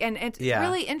 No, like, and it's Yeah.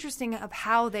 really interesting of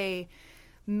how they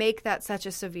make that such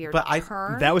a severe But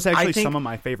turn. That was actually I think- some of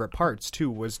my favorite parts too.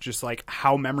 Was just like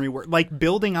how memory worked. Like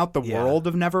building out the Yeah. world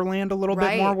of Neverland a little bit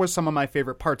Right. more was some of my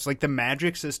favorite parts. Like the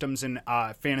magic systems in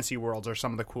fantasy worlds are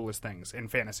some of the coolest things in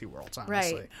fantasy worlds,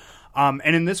 honestly. Right.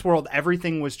 And in this world,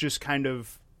 everything was just kind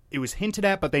of. It was hinted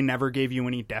at, but they never gave you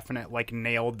any definite, like,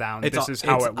 nailed down. This is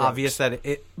how it's it works. obvious that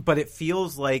but it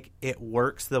feels like it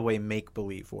works the way make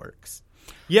believe works.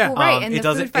 Yeah, Well, right, and it the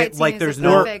doesn't- food fight it- scene like, is there's a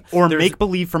no- perfect- or There's- make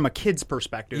believe from a kid's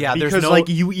perspective. Yeah, there's because no- like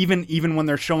you even when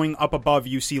they're showing up above,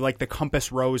 you see like the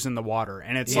compass rose in the water,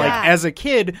 and it's like Yeah. as a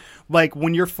kid, like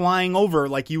when you're flying over,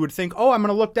 like you would think, oh, I'm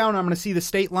going to look down, and I'm going to see the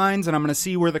state lines, and I'm going to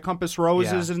see where the compass rose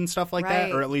Yeah. is and stuff like that,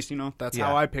 Right. or at least that's Yeah.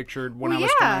 how I pictured when Well, I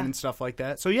was yeah. flying and stuff like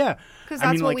that. So yeah, 'Cause I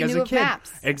that's mean, what like we as knew a of kid,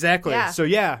 maps. exactly. Yeah. So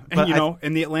yeah, and But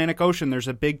in the Atlantic Ocean, there's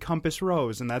a big compass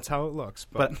rose, and that's how it looks.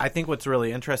 But I think what's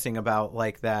really interesting about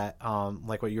like that,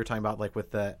 like what you were talking about, like with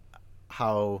the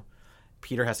how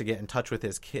Peter has to get in touch with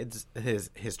his kids,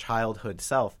 his childhood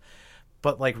self.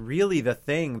 But like really, the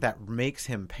thing that makes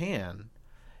him Pan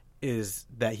is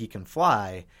that he can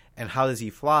fly. And how does he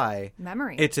fly?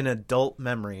 Memory. It's an adult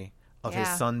memory of his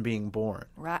Yeah. son being born.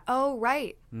 Right. Oh,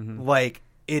 right. Like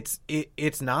it's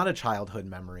not a childhood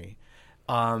memory.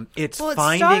 It's Well, it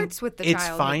finding starts with the it's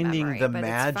childhood finding memory, the but it's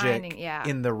magic finding- yeah.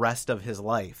 in the rest of his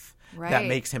life that Right.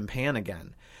 makes him Pan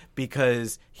again,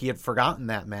 because he had forgotten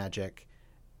that magic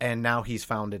and now he's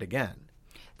found it again.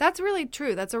 That's really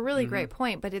true. That's a really Mm-hmm. great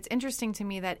point. But it's interesting to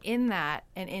me that in that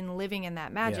and in living in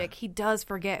that magic, Yeah. he does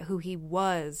forget who he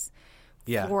was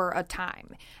Yeah. for a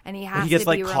time, and he has gets,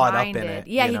 to be like, caught up in reminded. it,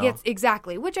 Yeah, you he know? gets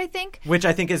exactly, which I think. Which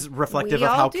I think is reflective We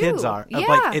of all how do. kids are. Of, Yeah.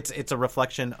 like it's a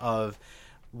reflection of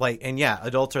like, and yeah,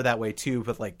 adults are that way too,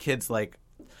 but like kids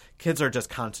are just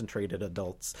concentrated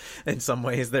adults in some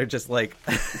ways. They're just like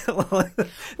they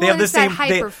have the it's that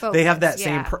same they have that hyper-focus,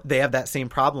 same yeah. they have that same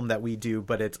problem that we do,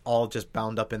 but it's all just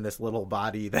bound up in this little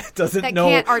body that doesn't That know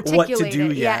can't what articulate to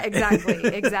do it. yet. Yeah, exactly,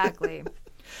 exactly.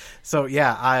 So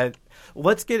yeah,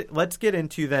 let's get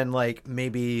into then like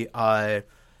maybe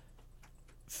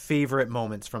favorite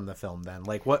moments from the film then.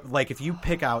 Like if you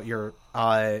pick out your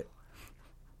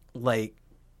like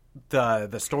the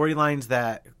storylines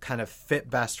that kind of fit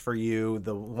best for you,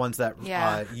 the ones that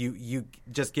Yeah. you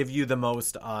just give you the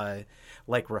most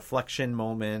like reflection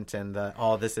moment and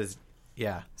this is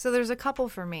yeah. So there's a couple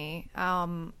for me,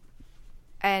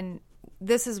 and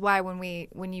this is why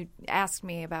when you asked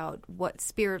me about what a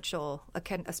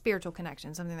spiritual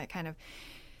connection, something that kind of.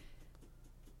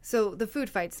 So the food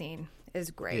fight scene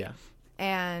is great. Yeah.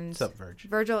 And What's up, Virg?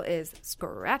 Virgil is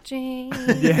scratching.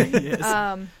 yeah,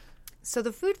 yes. So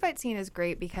the food fight scene is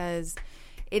great because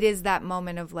it is that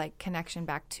moment of like connection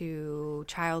back to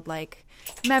childlike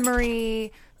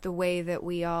memory, the way that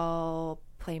we all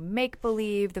play make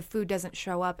believe. The food doesn't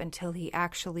show up until he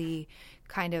actually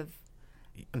kind of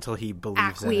Until he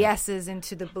believes in it. acquiesces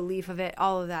into the belief of it.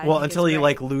 All of that. I Well, think is until he great.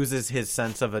 like loses his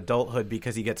sense of adulthood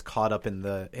because he gets caught up in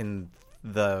the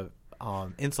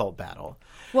insult battle.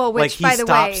 Well, which, like he by the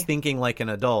stops way- thinking like an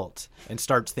adult and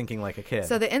starts thinking like a kid.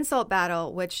 So the insult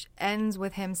battle, which ends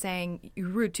with him saying, "You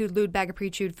rude, toot, lewd, bag of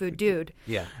pre-chewed food, dude."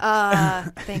 yeah,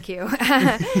 Thank you.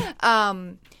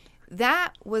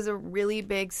 That was a really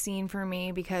big scene for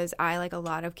me because I, like a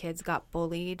lot of kids, got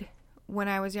bullied when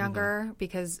I was younger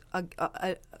because,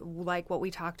 like what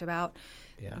we talked about,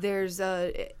 Yeah. there's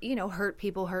hurt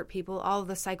people, all of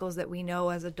the cycles that we know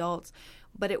as adults.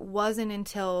 But it wasn't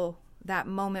until that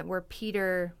moment where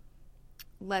Peter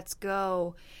lets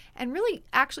go and really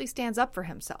actually stands up for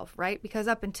himself, right? Because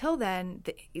up until then,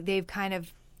 they've kind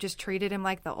of just treated him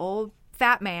like the old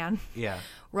fat man yeah,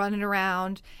 running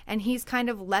around, and he's kind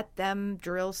of let them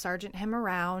drill sergeant him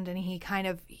around, and he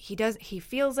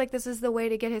feels like this is the way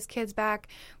to get his kids back,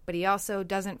 but he also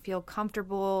doesn't feel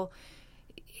comfortable.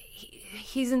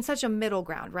 He's in such a middle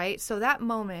ground, right? So that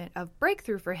moment of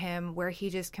breakthrough for him where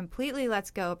he just completely lets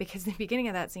go, because the beginning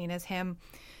of that scene is him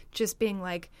just being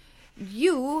like,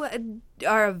 you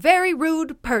are a very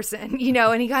rude person, and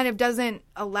he kind of doesn't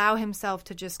allow himself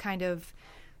to just kind of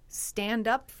stand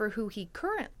up for who he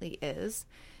currently is.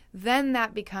 Then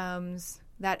that becomes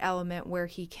that element where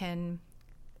he can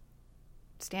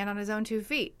stand on his own 2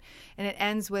 feet. And it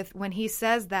ends with when he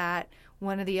says that,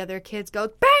 one of the other kids goes,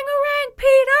 "Bangarang,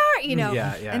 Peter!"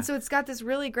 Yeah, yeah. And so it's got this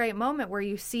really great moment where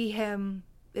you see him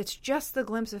it's just the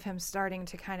glimpse of him starting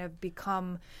to kind of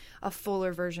become a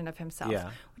fuller version of himself.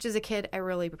 Yeah. Which as a kid, I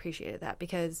really appreciated that,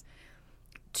 because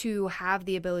to have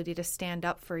the ability to stand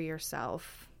up for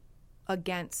yourself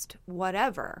against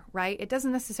whatever, right? It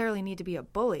doesn't necessarily need to be a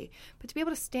bully, but to be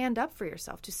able to stand up for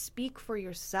yourself, to speak for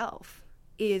yourself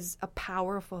is a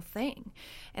powerful thing.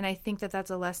 And I think that that's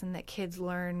a lesson that kids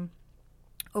learn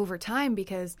over time,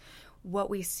 because what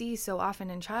we see so often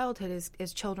in childhood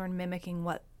is children mimicking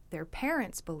what their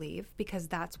parents believe, because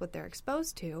that's what they're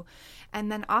exposed to.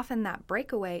 And then often that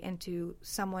breakaway into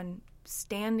someone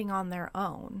standing on their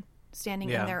own, standing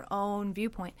in their own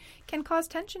viewpoint, can cause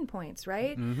tension points,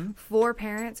 right? For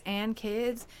parents and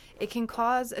kids. It can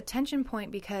cause a tension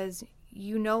point because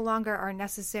you no longer are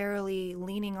necessarily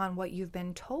leaning on what you've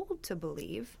been told to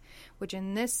believe, which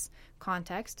in this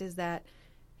context is that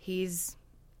he's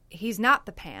not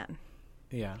the Pan.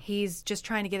 Yeah. He's just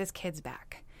trying to get his kids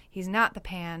back. He's not the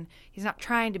Pan. He's not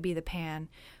trying to be the Pan.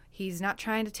 He's not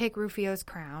trying to take Rufio's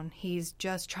crown. He's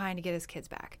just trying to get his kids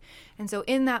back. And so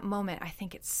in that moment, I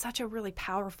think it's such a really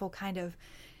powerful kind of,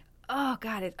 oh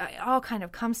God, it all kind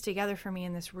of comes together for me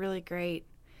in this really great,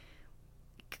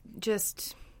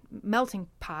 just melting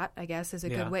pot, I guess, is a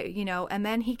good way, you know. And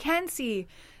then he can see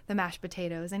the mashed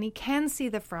potatoes, and he can see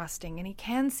the frosting, and he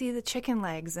can see the chicken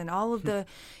legs, and all of the,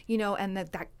 you know, and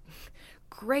that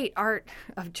great art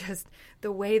of just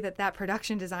the way that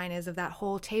production design is of that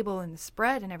whole table and the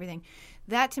spread and everything.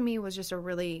 That to me was just a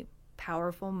really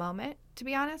powerful moment, to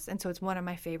be honest. And so it's one of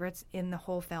my favorites in the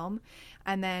whole film.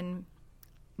 And then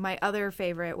my other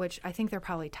favorite, which I think they're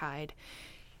probably tied,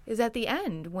 is at the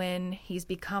end when he's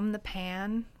become the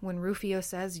Pan, when Rufio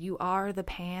says, "You are the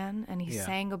Pan," and he's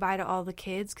saying goodbye to all the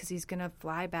kids because he's going to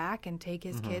fly back and take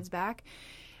his kids back.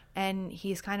 And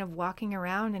he's kind of walking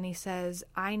around and he says,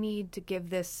 "I need to give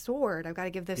this sword. I've got to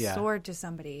give this sword to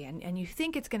somebody." And you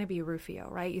think it's going to be Rufio,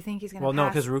 right? You think he's going to no,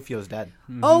 because Rufio's dead.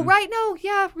 Oh, right. No.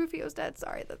 Yeah. Rufio's dead.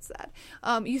 Sorry. That's sad.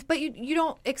 But you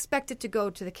don't expect it to go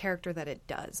to the character that it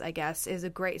does, I guess, is a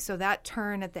great. So that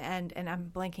turn at the end, and I'm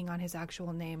blanking on his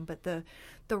actual name, but the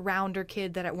rounder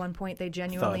kid that at one point they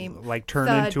genuinely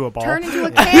turn into a ball. Turn into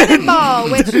a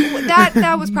cannonball, which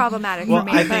that was problematic for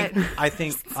me.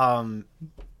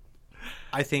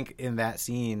 I think in that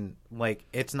scene, like,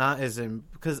 it's not as in,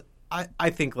 because I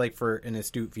think, like, for an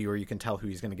astute viewer, you can tell who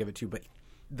he's going to give it to, but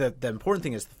the important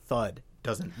thing is Thud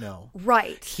doesn't know.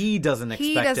 Right. He doesn't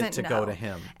expect it to go to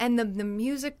him. And the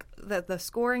music, the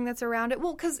scoring that's around it,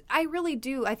 well, because I really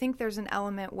do, I think there's an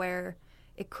element where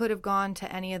it could have gone to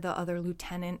any of the other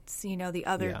lieutenants, you know, the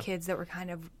other kids that were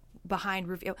kind of behind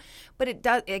Rufio, but it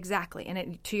does exactly,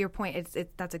 and to your point,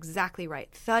 that's exactly right.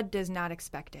 Thud does not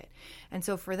expect it, and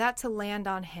so for that to land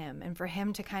on him, and for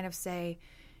him to kind of say,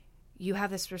 "You have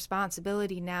this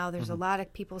responsibility now. There's a lot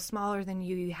of people smaller than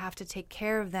you. You have to take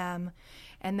care of them,"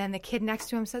 and then the kid next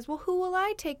to him says, "Well, who will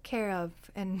I take care of?"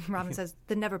 And Robin says,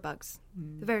 "The Neverbugs.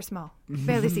 They're very small.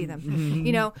 Barely see them."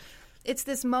 You know, it's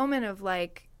this moment of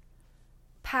like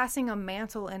passing a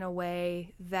mantle in a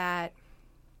way that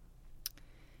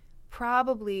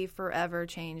probably forever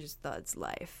changes Thud's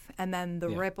life. And then the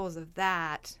ripples of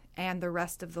that and the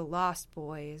rest of the Lost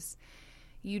Boys,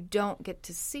 you don't get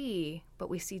to see, but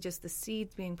we see just the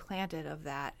seeds being planted of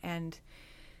that. And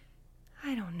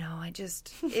I don't know,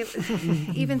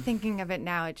 even thinking of it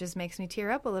now, it just makes me tear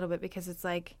up a little bit, because it's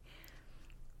like,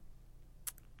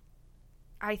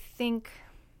 I think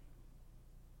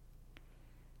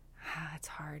it's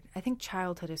hard. I think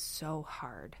childhood is so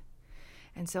hard.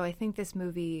 And so I think this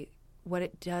movie, what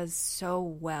it does so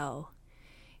well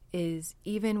is,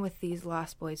 even with these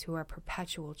Lost Boys who are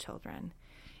perpetual children,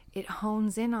 it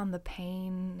hones in on the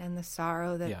pain and the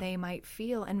sorrow that they might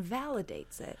feel and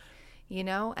validates it, you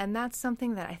know? And that's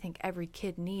something that I think every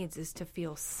kid needs, is to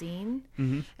feel seen.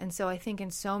 And so I think in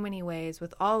so many ways,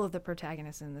 with all of the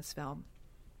protagonists in this film,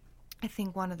 I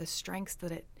think one of the strengths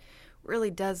that it really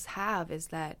does have is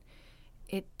that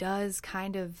it does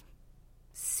kind of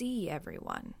see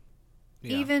everyone.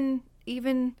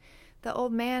 Even the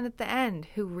old man at the end,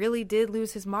 who really did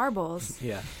lose his marbles.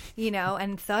 You know,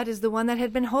 and Thud is the one that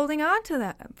had been holding on to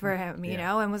them for him, you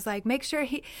know, and was like, make sure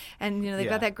and, you know, they've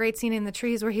got that great scene in the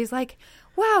trees where he's like,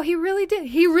 wow, he really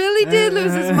did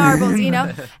lose his marbles, you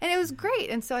know, and it was great.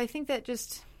 And so I think that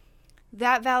just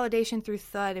that validation through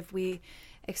Thud, if we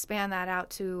expand that out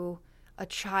to a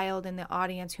child in the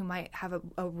audience who might have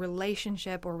a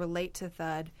relationship or relate to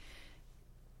Thud,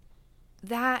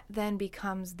 that then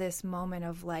becomes this moment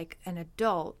of like an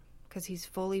adult, because he's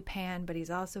fully Pan, but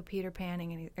he's also Peter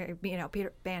Panning, and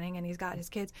Peter Banning, and he's got his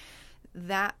kids.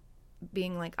 That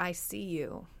being like, I see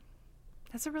you.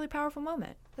 That's a really powerful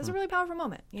moment.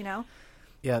 You know.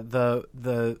 Yeah,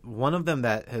 the one of them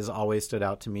that has always stood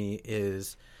out to me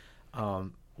is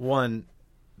one,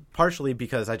 partially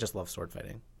because I just love sword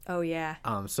fighting. Oh yeah.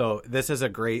 So this is a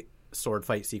great sword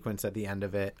fight sequence at the end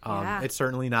of it. It's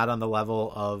certainly not on the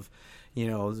level of,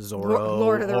 Zorro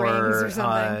Lord of the Rings or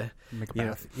something.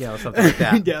 Macbeth. Something like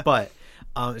that. Yeah. But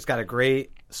it's got a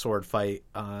great sword fight,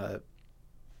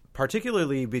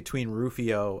 particularly between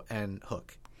Rufio and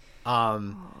Hook.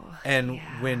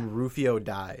 When Rufio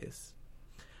dies,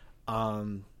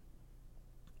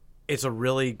 it's a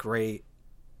really great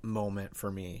moment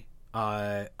for me.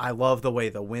 I love the way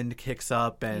the wind kicks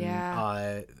up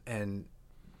and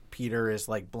Peter is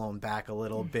like blown back a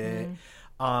little bit.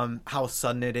 How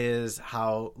sudden it is.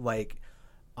 How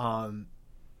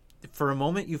for a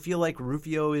moment you feel like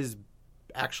Rufio is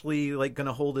actually like going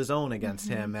to hold his own against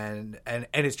him, and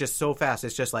it's just so fast.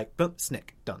 It's just like boom,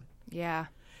 snick, done. Yeah.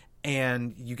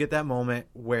 And you get that moment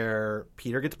where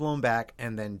Peter gets blown back,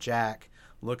 and then Jack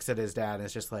looks at his dad and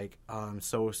is just like, oh, I'm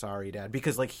so sorry, Dad.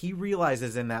 Because, like, he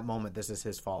realizes in that moment this is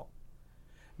his fault.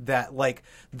 That, like,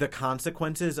 the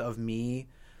consequences of me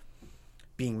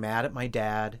being mad at my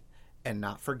dad and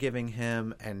not forgiving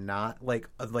him and not, like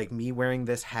me wearing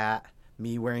this hat,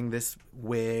 me wearing this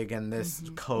wig and this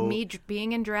coat. Me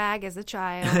being in drag as a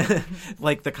child.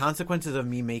 Like, the consequences of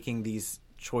me making these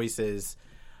choices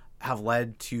have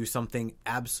led to something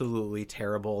absolutely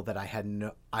terrible that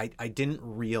I didn't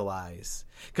realize.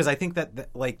 Because I think that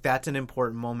that's an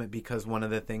important moment, because one of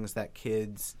the things that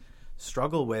kids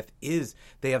struggle with is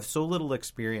they have so little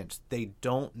experience. They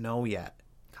don't know yet.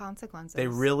 Consequences. They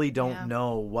really don't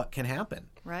know what can happen.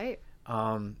 Right.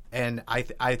 And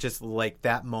I just like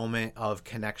that moment of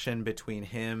connection between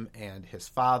him and his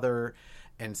father,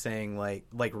 and saying like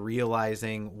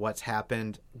realizing what's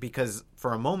happened, because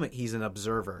for a moment he's an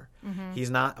observer.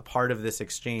 He's not a part of this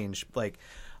exchange. Like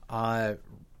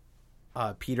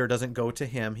Peter doesn't go to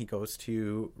him. He goes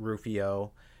to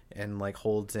Rufio and like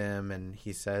holds him, and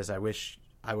he says, I wish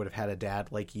I would have had a dad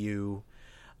like you.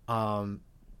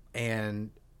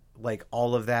 And like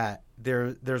all of that,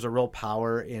 there's a real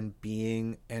power in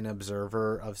being an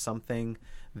observer of something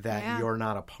that you're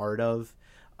not a part of.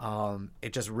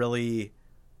 It just really,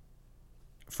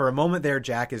 for a moment there,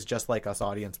 Jack is just like us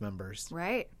audience members.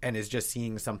 Right. And is just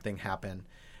seeing something happen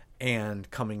and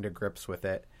coming to grips with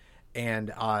it.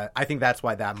 And I think that's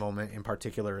why that moment in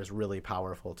particular is really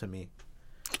powerful to me.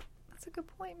 That's a good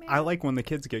point, man. I like when the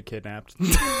kids get kidnapped.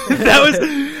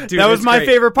 that was my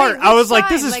favorite part. Wait, I was like,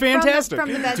 time? "This is fantastic."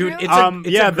 From the bedroom? Dude, it's a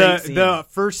great scene. The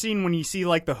first scene when you see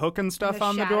like the hook and stuff The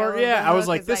on the shadow door. of Yeah, the I was hook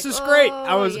like, is "This like, is great."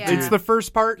 oh, It's the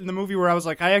first part in the movie where I was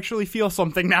like, "I actually feel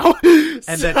something now."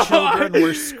 And the children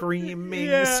were screaming.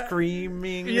 Yeah.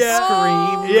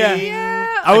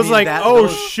 I was mean, like, that- "Oh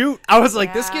those- shoot!" I was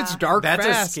like, "This gets dark That's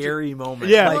fast." a scary moment.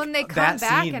 Yeah. Like, when they come that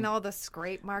back scene, and all the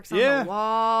scrape marks on Yeah. the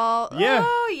wall. Yeah.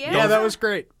 Oh, yeah. Yeah, that was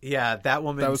great. Yeah, that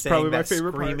woman That was saying probably my that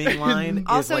favorite part. screaming line is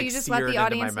Also, like you just let seared the into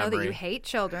audience my know that memory. you hate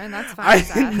children. That's fine,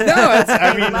 Seth.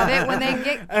 I mean, love it when they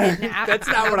get kidnapped. That's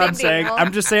not what No I'm big saying. deal.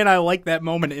 I'm just saying I like that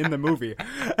moment in the movie.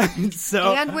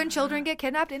 So And when children get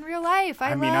kidnapped in real life.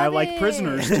 I like like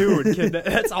prisoners too. And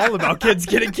that's all about kids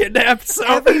getting kidnapped. So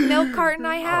Every milk carton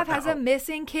I have has a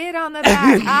missing kid on the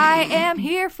back. I am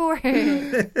here for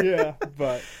it. yeah,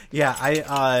 but Yeah,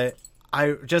 I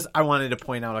wanted to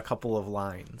point out a couple of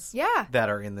lines that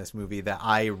are in this movie that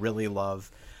I really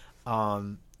love.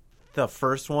 The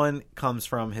first one comes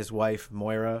from his wife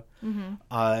Moira,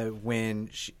 when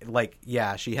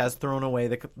she has thrown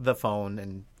away the phone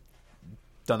and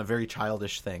done a very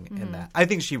childish thing in that. I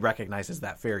think she recognizes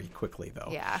that very quickly, though.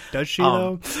 Yeah. does she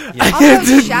though?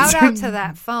 Also, shout out to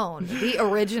that phone, the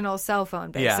original cell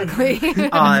phone, basically.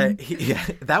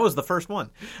 That was the first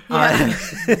one.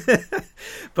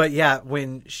 But yeah,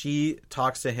 when she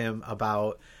talks to him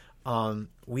about,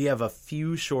 we have a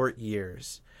few short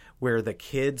years where the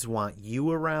kids want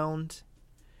you around.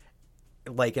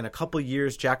 Like in a couple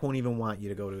years, Jack won't even want you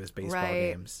to go to his baseball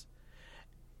games.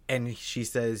 And she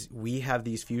says, we have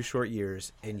these few short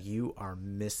years and you are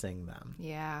missing them.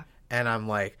 Yeah. And I'm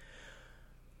like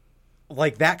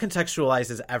that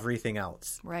contextualizes everything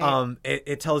else. Right.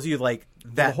 It tells you like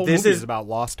that The whole this movie is about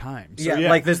lost time. So, yeah,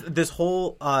 like this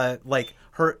whole like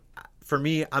her. For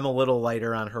me, I'm a little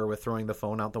lighter on her with throwing the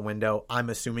phone out the window. I'm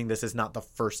assuming this is not the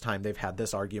first time they've had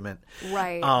this argument.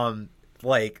 Right.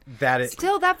 Like that.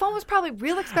 Still, that phone was probably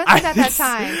real expensive at that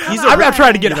time. I'm not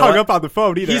trying to get You know hung what? up on the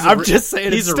phone either. He's I'm just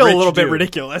saying he's it's still a rich little bit dude.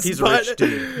 ridiculous. He's but... a rich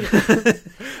dude.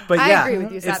 But I yeah, agree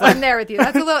with you, it's Seth. like- I'm there with you.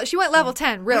 That's a little. She went level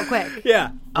 10 real quick.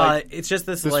 Yeah. it's just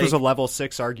this. This like, was a level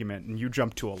 6 argument, and you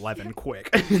jumped to 11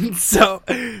 quick. So,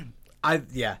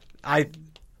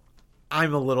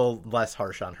 I'm a little less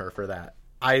harsh on her for that.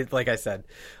 Like I said,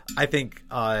 I think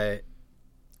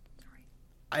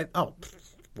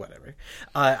whatever.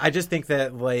 I just think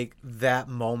that like that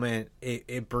moment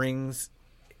it brings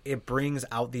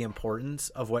out the importance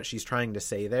of what she's trying to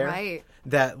say there. Right.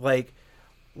 That like,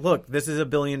 look, this is $1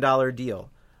 billion deal.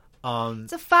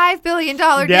 It's a $5 billion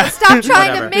deal. Yeah. Stop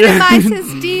trying to Whatever. minimize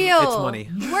his deal. It's money.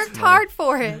 You worked hard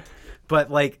for it. But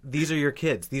like, these are your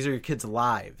kids. These are your kids'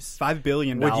 lives. $5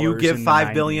 billion. Would you give in the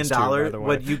 $5 billion? 90s too, by the way.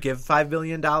 Would you give $5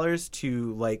 billion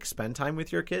to like spend time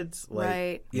with your kids? Like,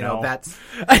 Right. You know, No. that's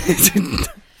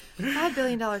 $5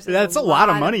 billion. That's a lot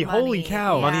of money. Holy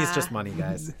cow. money is just money,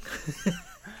 guys.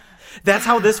 That's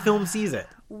how this film sees it.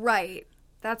 Right.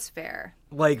 That's fair.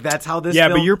 Like that's how this. Yeah,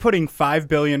 film... but you're putting $5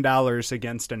 billion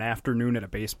against an afternoon at a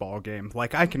baseball game.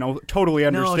 Like, I can totally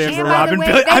understand And where by Robin the way,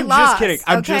 Billy. they I'm lost, just kidding.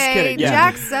 I'm just okay? kidding. Yeah.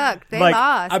 Jack sucked. They Like,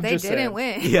 lost. I'm They just didn't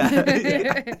saying. win.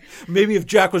 Yeah. Maybe if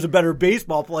Jack was a better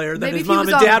baseball player, then Maybe his if he mom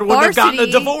was and on dad wouldn't have gotten a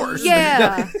varsity. divorce.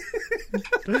 Yeah.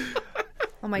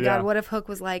 Oh my Yeah. God! What if Hook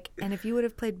was like, and if you would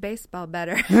have played baseball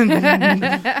better?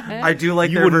 I do like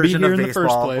You their wouldn't be version here of in the first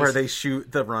baseball place. where they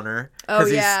shoot the runner Oh,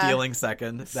 because yeah. he's stealing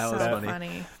second. That was So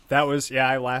funny. That was,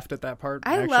 I laughed at that part.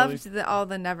 I actually. loved all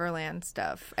the Neverland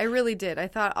stuff. I really did. I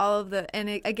thought all of the, and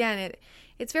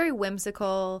it's very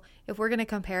whimsical. If we're going to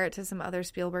compare it to some other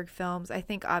Spielberg films, I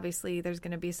think obviously there's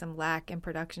going to be some lack in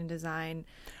production design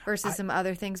versus some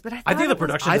other things. But I think the it was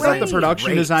production I design thought the was production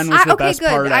great. design was the okay, best good.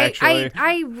 part, actually.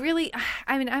 I really,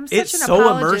 I mean, I'm such It's an so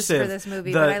apologist immersive. for this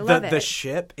movie, but I the love it. The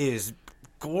ship is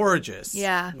gorgeous.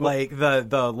 Yeah. Like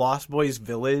the Lost Boys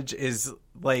village is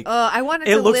like. I wanted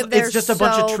it to looks. live there It's just a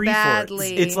bunch so of tree badly.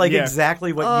 forts. It's like Yeah.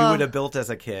 exactly what you would have built as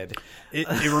a kid. It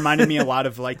reminded me a lot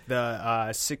of like the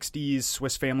 60s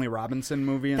Swiss Family Robinson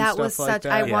movie and That stuff was like such.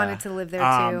 that. I Yeah. wanted to live there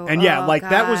too. And yeah, Oh, like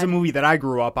that was a God. movie that I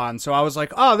grew up on, so I was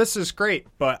like, "Oh, this is great."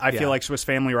 But I Yeah. feel like Swiss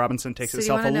Family Robinson takes So do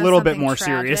you itself a wanna know little bit something more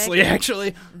tragic? seriously,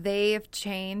 actually. They've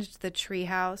changed the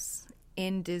treehouse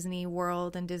in Disney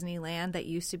World and Disneyland that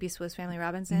used to be Swiss Family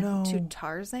Robinson to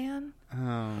Tarzan.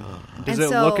 Does And it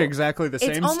so look exactly the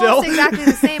same? It's almost still? exactly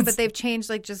the same, but they've changed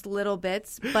like just little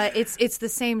bits. But it's the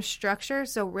same structure.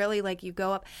 So really, like you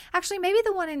go up. Actually, maybe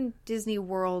the one in Disney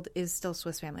World is still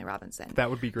Swiss Family Robinson. That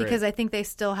would be great. because I think they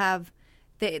still have.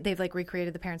 They've like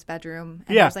recreated the parents' bedroom,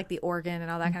 and Yeah. there's like the organ and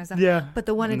all that kind of stuff. Yeah. But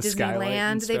the one in And the skylight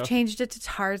and Disneyland, they've stuff. changed it to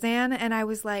Tarzan, and I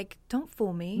was like, "Don't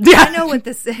fool me! Yeah. I know what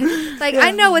this is. Like,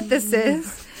 I know what this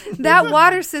is. That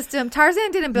water system. Tarzan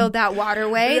didn't build that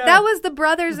waterway. Yeah. That was the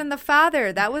brothers and the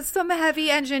father. That was some heavy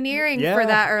engineering Yeah. for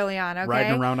that early on. Okay,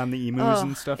 Riding around on the emus Oh,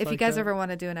 and stuff if like you guys that. ever want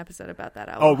to do an episode about that,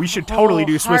 I Oh, will we should totally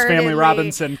do Swiss Family wholeheartedly-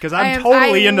 Robinson, 'cause I'm I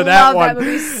totally into love that one.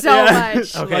 movie so Yeah.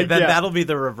 much. Okay, Like, then yeah. that'll be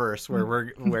the reverse where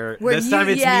Where this time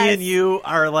you- it's yes. me and you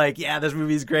are like, yeah, this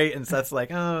movie's great, and Seth's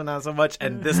like, oh, not so much,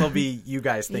 and this will be you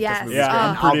guys think Yes. this movie's Yeah, great. I'm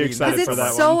and I'll pretty be excited Because for it's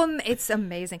that so one. it's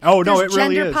amazing. Oh, no, There's it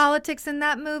really gender is. politics in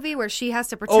that movie where she has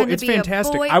to pretend Oh, it's to be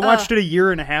fantastic! a boy. I watched it a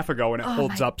year and a half ago, and it Oh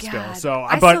holds my up still. God. So,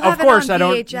 I but still have of it course, on I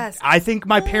don't. VHS. I think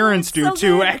my parents it's do so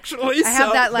too. good. Actually, I have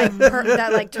so- that like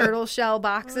that like turtle shell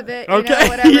box of it. You Okay. know,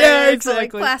 whatever. Yeah, it is, so, like,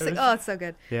 exactly. plastic. Oh, it's so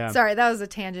good. Yeah. Sorry, that was a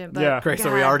tangent. But Yeah. Great,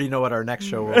 so we God, already know what our next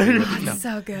show will be. No.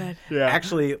 so good. Yeah.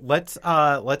 Actually, let's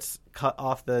cut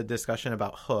off the discussion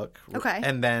about Hook. Okay.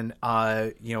 And then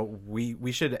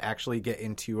we should actually get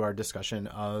into our discussion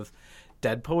of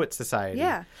Dead Poets Society.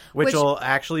 Yeah. Which Which- will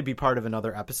actually be part of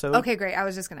another episode. Okay, great. I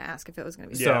was just going to ask if it was going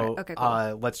to be So separate. Okay,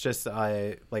 cool. let's just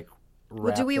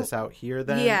wrap do we- this out here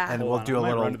then. Yeah. And Hold we'll on, do I a might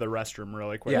little. run to the restroom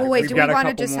really quick. Yeah. Well, wait, We've do got we a want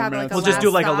to couple just more have like minutes. a We'll just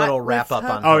do, like, a last little thought wrap with up on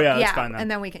Hook? Oh, yeah, that's fine then.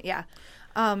 And then we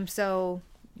can, so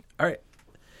All right.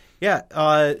 Yeah.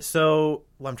 So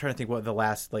I'm trying to think what the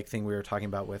last thing we were talking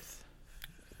about with.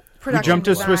 production jumped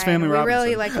to design. Swiss Family We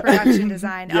really Robinson. like production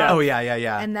design. Yeah. Oh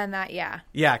yeah. And then that, yeah.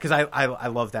 Yeah, because I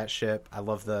love that ship. I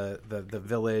love the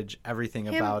village, everything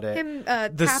about it. Him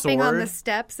the tapping on the sword.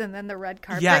 steps and then the red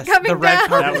carpet Yes, coming the red down.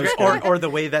 carpet, That was good. or the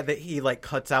way that he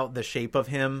cuts out the shape of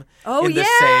him Oh, in the yeah!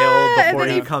 sail And before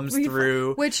then he comes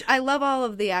through. Which I love all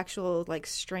of the actual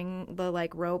string, the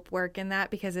rope work in that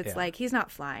because it's Yeah. he's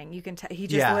not flying. You can he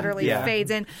just Yeah, literally yeah.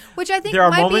 fades in, which I think There are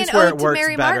might be moments an where ode it to works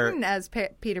Mary better. Martin as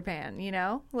Peter Pan. You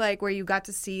know, like where you got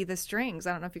to see the strings.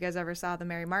 I don't know if you guys ever saw the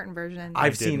Mary Martin version.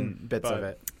 I've didn't, seen bits of but-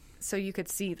 it. So you could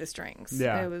see the strings.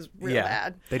 Yeah. It was real Yeah.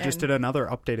 bad. They just And- did another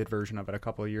updated version of it a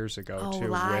couple of years ago Oh, too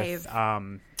live. with Are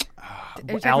you talking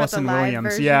about Allison the live Williams.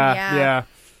 version? Yeah, yeah.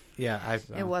 Yeah,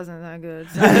 It wasn't that good.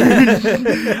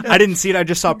 I didn't see it. I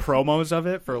just saw promos of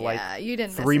it for yeah, you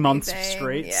didn't miss 3 months anything.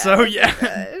 straight. Yeah, So it's yeah.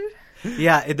 good.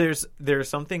 yeah. There's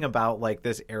something about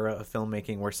this era of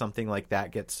filmmaking where something like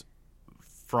that gets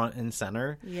front and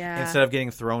center Yeah. instead of getting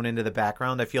thrown into the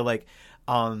background. I feel like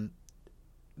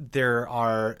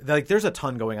there's a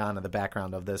ton going on in the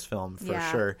background of this film for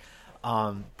sure.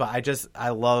 But I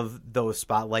love those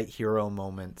spotlight hero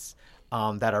moments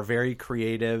that are very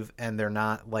creative, and they're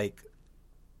not like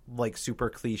super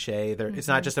cliche. It's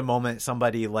not just a moment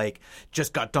somebody like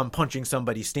just got done punching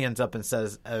somebody stands up and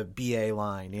says a BA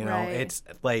line. You know, Right. It's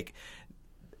like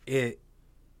it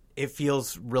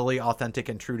feels really authentic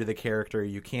and true to the character.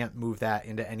 You can't move that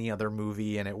into any other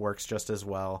movie, and it works just as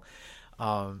well.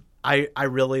 I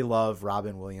really love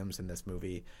Robin Williams in this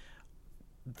movie.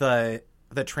 The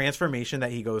transformation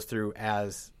that he goes through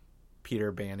as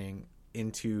Peter Banning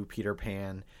into Peter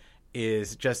Pan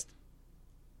is just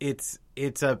it's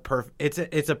a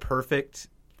perfect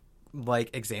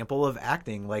like example of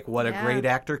acting, like what a great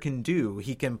actor can do.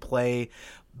 He can play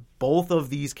both of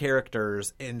these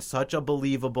characters in such a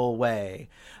believable way.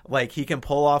 Like he can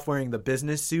pull off wearing the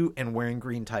business suit and wearing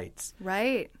green tights.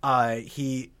 Right.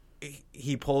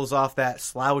 He pulls off that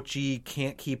slouchy,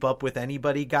 can't keep up with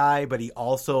anybody guy, but he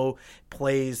also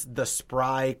plays the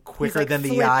spry, quicker like than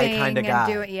the eye kind of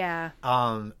guy.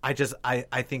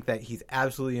 I think that he's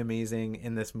absolutely amazing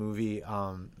in this movie.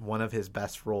 One of his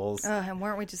best roles. Oh, and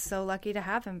weren't we just so lucky to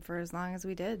have him for as long as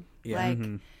we did? Yeah. Like,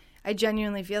 I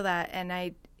genuinely feel that,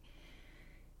 and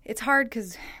it's hard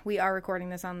because we are recording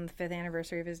this on the 5th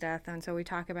anniversary of his death, and so we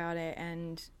talk about it,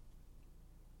 and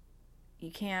you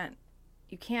can't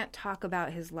talk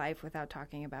about his life without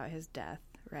talking about his death,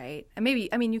 right? And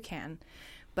you can,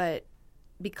 but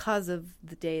because of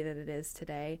the day that it is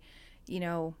today, you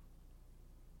know,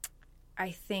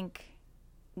 I think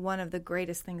one of the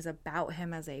greatest things about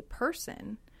him as a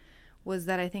person was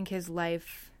that I think his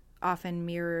life often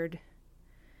mirrored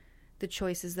the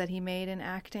choices that he made in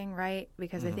acting, right?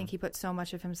 Because I think he put so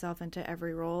much of himself into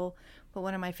every role. But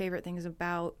one of my favorite things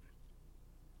about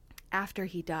after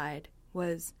he died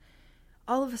was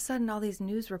all of a sudden all these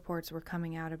news reports were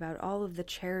coming out about all of the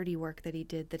charity work that he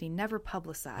did that he never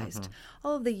publicized,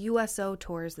 all of the USO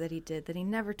tours that he did that he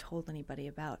never told anybody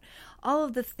about, all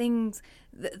of the things,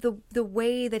 the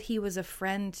way that he was a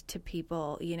friend to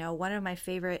people. You know, one of my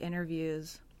favorite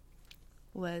interviews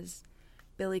was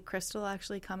Billy Crystal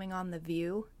actually coming on The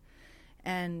View,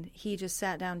 and he just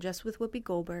sat down just with Whoopi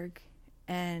Goldberg,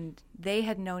 and they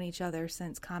had known each other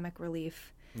since Comic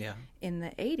Relief in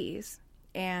the 80s,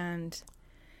 and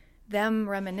them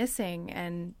reminiscing,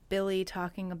 and Billy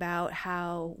talking about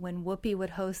how when Whoopi would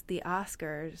host the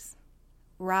Oscars,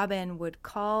 Robin would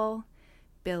call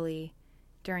Billy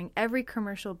during every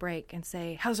commercial break and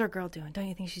say, "How's our girl doing? Don't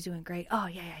you think she's doing great? Oh,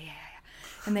 yeah.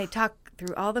 And they'd talk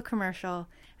through all the commercial,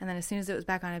 and then as soon as it was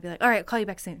back on, I'd be like, all right, I'll call you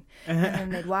back soon. And then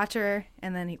they'd watch her,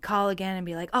 and then he'd call again and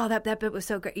be like, oh, that bit was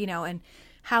so great, you know, and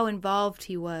how involved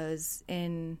he was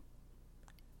in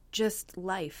just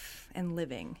life and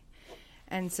living.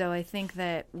 And so I think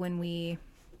that when we,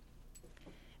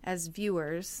 as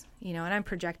viewers, you know, and I'm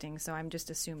projecting, so I'm just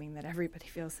assuming that everybody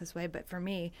feels this way, but for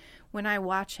me, when I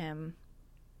watch him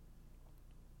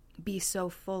be so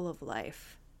full of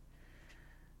life,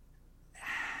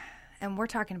 and we're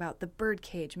talking about The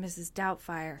Birdcage, Mrs.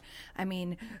 Doubtfire. I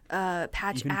mean,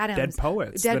 Patch Even Adams. Dead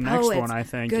Poets, Dead the Poets, next one, I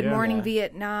think. Good yeah. Morning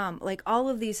Vietnam. Like, all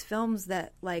of these films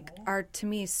that, like, are, to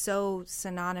me, so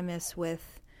synonymous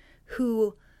with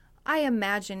who I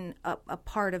imagine a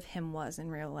part of him was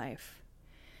in real life.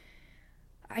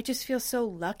 I just feel so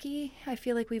lucky. I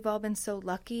feel like we've all been so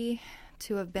lucky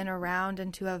to have been around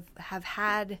and to have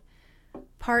had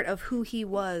part of who he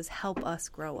was help us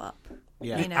grow up.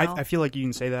 Yeah, you know? I feel like you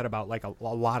can say that about like a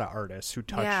lot of artists who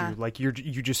touch you. Like you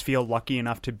just feel lucky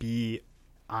enough to be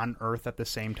on Earth at the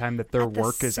same time that their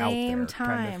work is out there,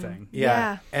 kind of thing.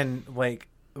 Yeah, and like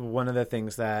one of the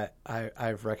things that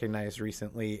I've recognized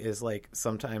recently is like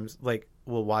sometimes like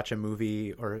we'll watch a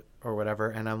movie or whatever,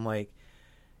 and I'm like,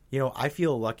 you know, I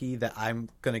feel lucky that I'm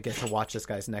gonna get to watch this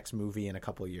guy's next movie in a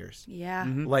couple of years. Yeah,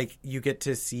 like you get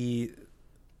to see.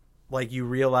 Like you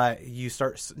realize, you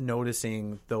start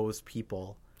noticing those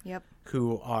people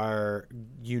who are,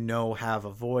 you know, have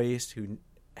a voice, who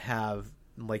have,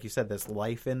 like you said, this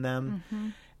life in them.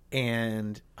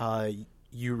 And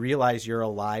you realize you're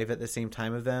alive at the same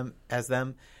time as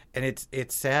them. And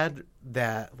it's sad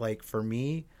that, like, for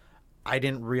me, I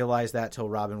didn't realize that till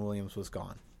Robin Williams was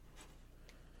gone.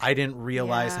 I didn't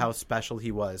realize how special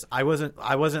he was. I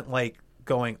wasn't like,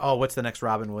 going, oh, what's the next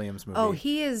Robin Williams movie? Oh,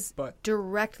 he is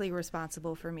directly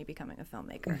responsible for me becoming a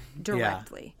filmmaker.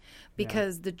 Directly.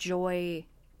 Because the joy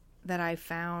that I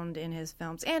found in his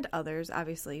films, and others,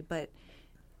 obviously, but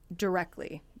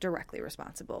directly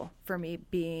responsible for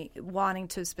me wanting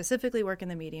to specifically work in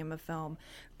the medium of film,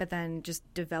 but then just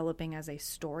developing as a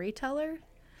storyteller.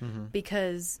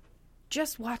 Because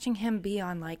just watching him be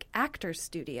on like Actors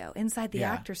Studio, inside the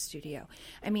Yeah. Actors Studio.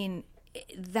 I mean,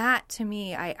 that to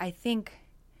me, I think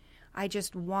I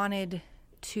just wanted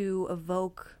to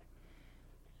evoke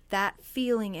that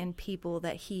feeling in people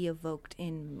that he evoked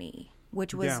in me,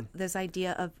 which was Yeah. this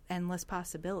idea of endless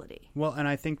possibility. Well, and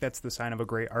I think that's the sign of a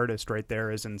great artist right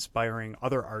there, is inspiring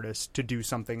other artists to do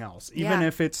something else. Even Yeah.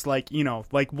 if it's like, you know,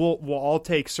 like we'll all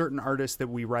take certain artists that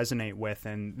we resonate with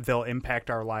and they'll impact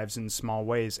our lives in small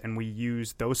ways, and we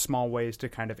use those small ways to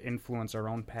kind of influence our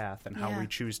own path and how Yeah. we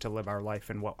choose to live our life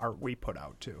and what art we put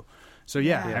out too. So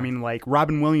yeah, Yeah. I mean, like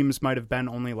Robin Williams might have been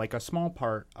only like a small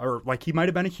part, or like he might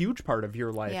have been a huge part of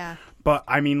your life. Yeah. But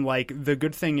I mean, like the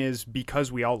good thing is,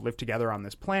 because we all live together on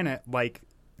this planet, like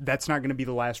that's not going to be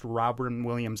the last Robin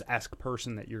Williams-esque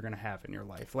person that you're going to have in your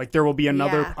life. Like there will be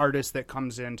another Yeah. artist that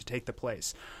comes in to take the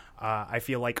place. I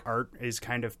feel like art is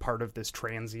kind of part of this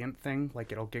transient thing.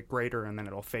 Like it'll get greater and then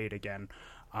it'll fade again.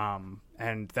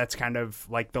 And that's kind of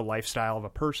like the lifestyle of a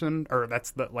person, or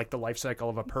that's the life cycle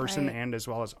of a person, Right. and as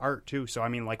well as art too. So I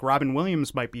mean, like Robin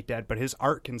Williams might be dead, but his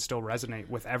art can still resonate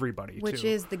with everybody Which too.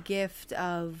 is the gift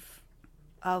of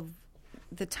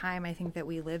the time I think that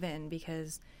we live in,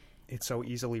 because It's so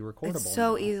easily recordable. it's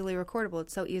so now. easily recordable.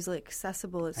 It's so easily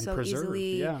accessible. It's And so preserved,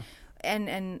 easily. yeah.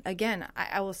 And again,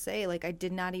 I will say, like, I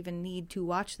did not even need to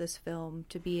watch this film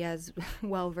to be as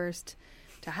well versed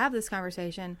to have this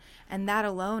conversation. And that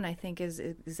alone, I think, is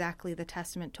exactly the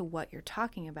testament to what you're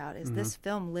talking about. Is this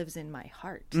film lives in my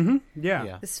heart. Yeah.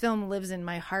 Yeah. This film lives in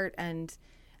my heart and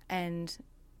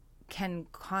can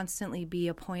constantly be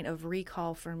a point of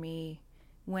recall for me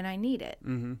when I need it.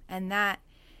 And that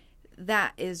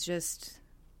is just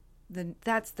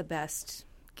that's the best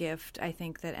gift I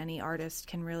think that any artist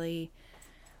can really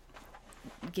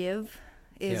give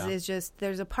is just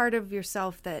there's a part of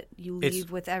yourself that you leave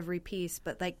with every piece,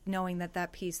 but like knowing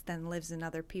that piece then lives in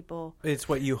other people. It's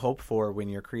what you hope for when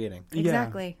you're creating.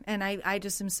 Exactly. And I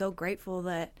just am so grateful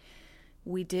that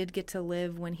we did get to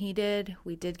live when he did.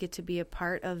 We did get to be a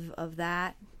part of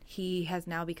that. He has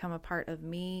now become a part of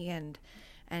me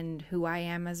and who I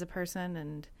am as a person,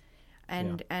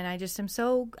 and I just I'm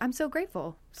so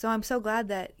grateful. So I'm so glad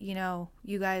that, you know,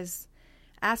 you guys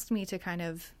asked me to kind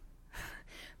of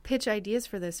pitch ideas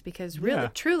for this, because really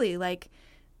truly, like,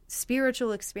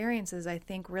 spiritual experiences I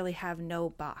think really have no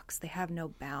box. They have no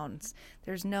bounds.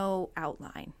 There's no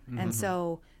outline. And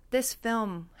so this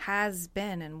film has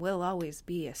been and will always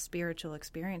be a spiritual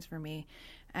experience for me.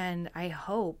 And I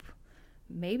hope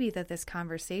maybe that this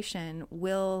conversation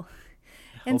will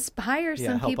inspire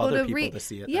some help people other to people to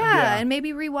see it then. Yeah. and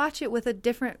maybe rewatch it with a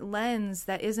different lens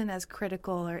that isn't as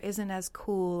critical or isn't as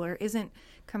cool or isn't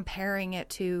comparing it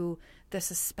to the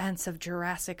suspense of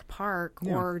Jurassic Park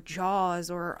or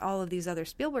Jaws or all of these other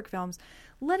Spielberg films.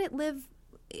 Let it live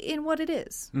in what it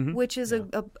is, which is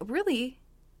a really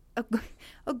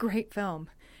a great film.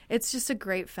 It's just a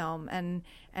great film, and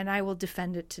I will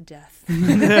defend it to death.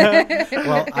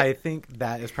 Well, I think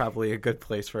that is probably a good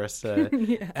place for us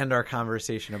to end our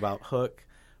conversation about Hook.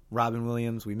 Robin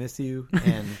Williams, we miss you,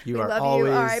 and you are love you,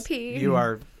 always R.I.P.. You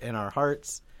are in our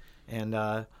hearts, and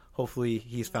hopefully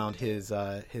he's found his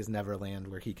Neverland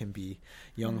where he can be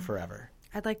young forever.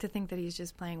 I'd like to think that he's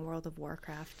just playing World of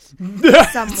Warcraft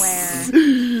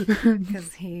somewhere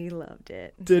because he loved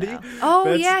it. Did he? Oh,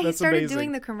 That's- yeah. He that's started amazing.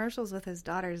 doing the commercials with his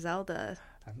daughter, Zelda.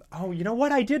 Oh, you know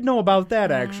what? I did know about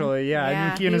that, actually. Yeah, I Yeah, knew he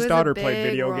and he his was a daughter played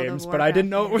big video World of games, but I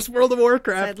didn't know it Warcraft was World of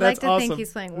Warcraft. So I'd That's like to awesome. think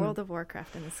he's playing World of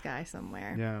Warcraft in the sky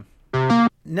somewhere. Yeah.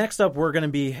 Next up, we're going to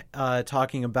be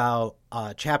talking about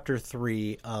Chapter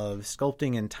 3 of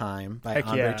Sculpting in Time by Heck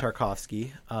Andrei yeah.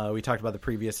 Tarkovsky. We talked about the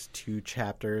previous two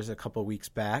chapters a couple weeks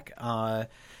back.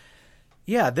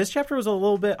 This chapter was a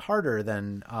little bit harder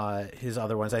than his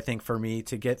other ones, I think, for me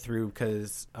to get through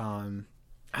because, I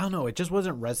don't know, it just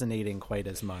wasn't resonating quite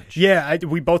as much. Yeah,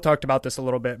 we both talked about this a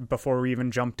little bit before we even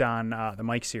jumped on the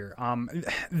mics here.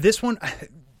 This one,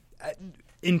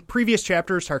 in previous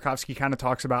chapters, Tarkovsky kind of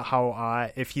talks about how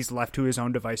if he's left to his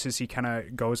own devices, he kind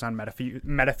of goes on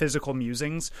metaphysical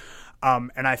musings.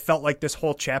 And I felt like this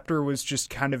whole chapter was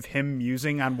just kind of him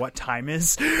musing on what time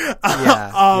is.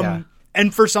 Yeah.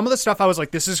 And for some of the stuff, I was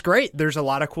like, this is great. There's a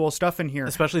lot of cool stuff in here.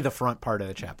 Especially the front part of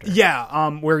the chapter. Yeah,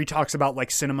 where he talks about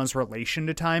like cinema's relation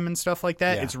to time and stuff like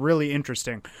that. Yeah. It's really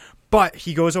interesting. But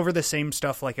he goes over the same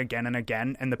stuff like again and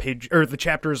again, and the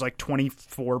chapter is like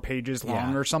 24 pages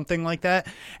long or something like that.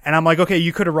 And I'm like, okay,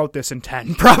 you could have wrote this in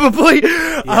 10 probably.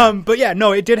 But yeah,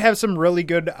 no, it did have some really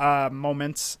good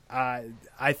moments.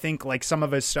 I think like some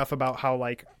of his stuff about how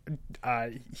like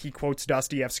he quotes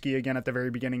Dostoevsky again at the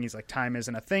very beginning. He's like, time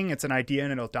isn't a thing, it's an idea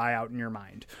and it'll die out in your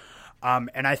mind.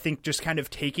 And I think just kind of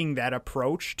taking that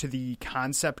approach to the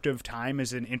concept of time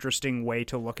is an interesting way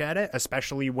to look at it,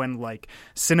 especially when like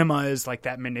cinema is like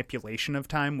that manipulation of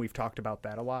time. We've talked about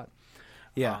that a lot.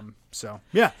 Yeah.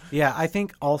 Yeah, I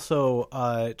think also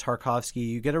Tarkovsky,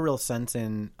 you get a real sense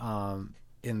in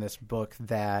this book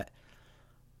that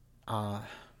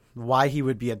why he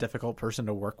would be a difficult person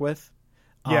to work with.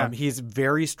 He's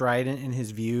very strident in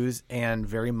his views and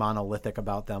very monolithic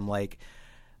about them. Like,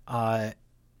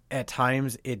 at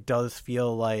times it does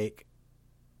feel like,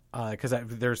 because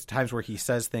there's times where he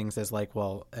says things as like,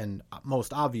 well, and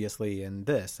most obviously in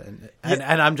this, and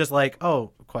I'm just like,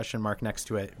 oh, question mark next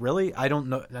to it. Really? I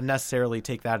don't necessarily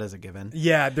take that as a given.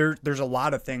 Yeah, there's a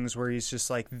lot of things where he's just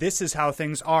like, this is how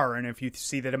things are, and if you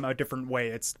see them a different way,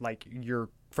 it's like you're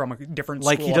from a different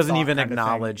like school he doesn't of even thought kind of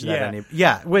acknowledge thing.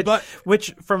 that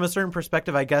which from a certain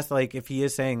perspective, I guess, like if he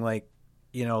is saying like,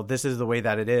 you know, this is the way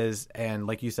that it is, and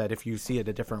like you said, if you see it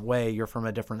a different way, you're from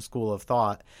a different school of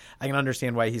thought, I can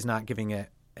understand why he's not giving it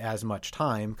as much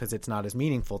time because it's not as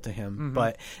meaningful to him. Mm-hmm.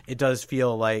 But it does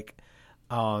feel like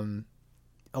a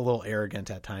little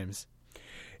arrogant at times.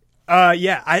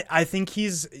 I think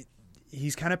he's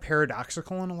kind of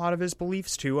paradoxical in a lot of his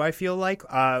beliefs too. I feel like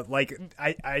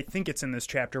I think it's in this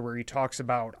chapter where he talks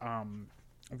about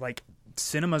like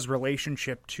cinema's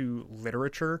relationship to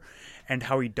literature and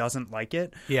how he doesn't like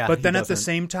it. Yeah, but then at the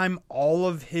same time, all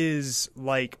of his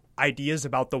like ideas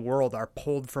about the world are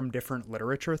pulled from different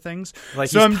literature things. Like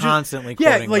so he's constantly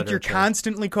quoting like literature. You're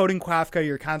constantly quoting Kafka,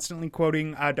 you're constantly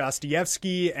quoting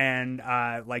Dostoevsky and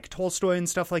like Tolstoy and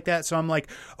stuff like that. So I'm like,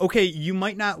 okay, you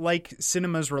might not like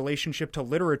cinema's relationship to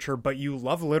literature, but you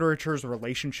love literature's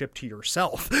relationship to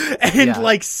yourself.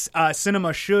 And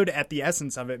cinema should, at the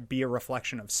essence of it, be a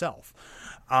reflection of self.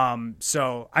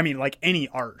 So, I mean, like any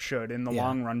art should in the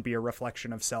long run be a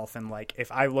reflection of self. And like,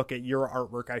 if I look at your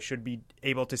artwork, I should be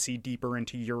able to see deeper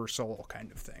into your soul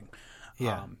kind of thing.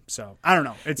 Yeah. So I don't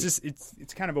know. It's just,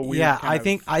 it's kind of a weird, I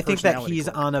think that he's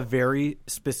on a very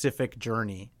specific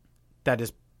journey that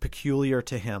is peculiar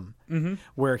to him,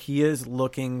 where he is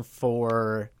looking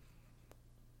for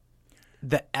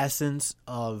the essence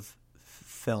of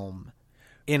film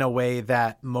in a way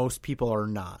that most people are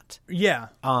not. Yeah.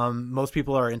 Most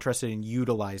people are interested in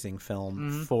utilizing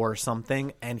film for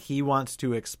something, and he wants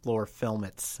to explore film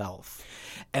itself.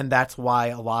 And that's why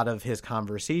a lot of his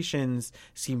conversations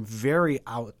seem very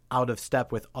out of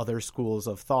step with other schools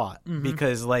of thought,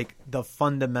 because like the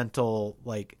fundamental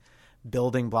like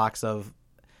building blocks of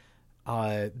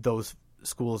those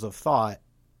schools of thought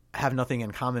have nothing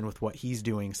in common with what he's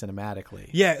doing cinematically.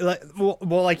 Yeah, well,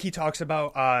 like he talks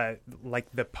about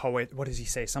like the poet. What does he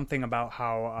say? Something about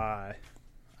how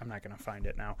I'm not going to find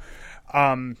it now.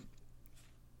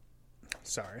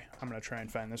 Sorry, I'm going to try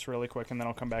and find this really quick, and then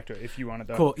I'll come back to it if you wanted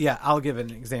to. Cool. Yeah, I'll give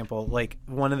an example. Like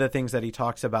one of the things that he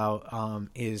talks about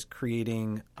is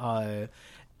creating an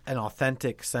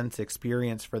authentic sense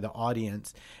experience for the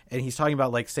audience, and he's talking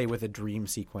about like say with a dream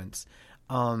sequence.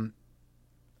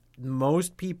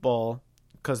 Most people,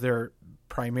 because they're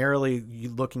primarily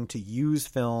looking to use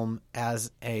film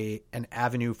as an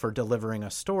avenue for delivering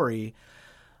a story,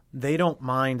 they don't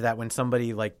mind that when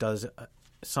somebody like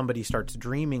somebody starts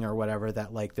dreaming or whatever,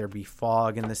 that like there be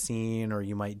fog in the scene, or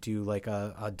you might do like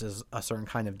a certain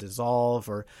kind of dissolve,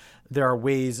 or there are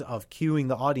ways of cueing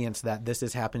the audience that this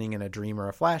is happening in a dream or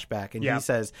a flashback. And he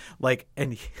says like,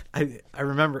 and I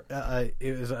remember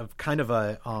it was a kind of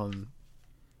a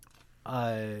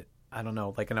I don't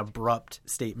know, like an abrupt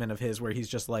statement of his where he's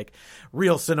just like,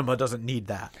 real cinema doesn't need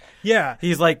that. Yeah.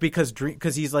 He's like, because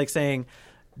he's like saying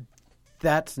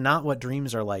that's not what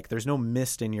dreams are like. There's no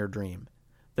mist in your dream.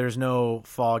 There's no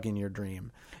fog in your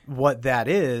dream. What that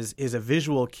is a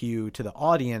visual cue to the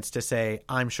audience to say,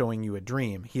 I'm showing you a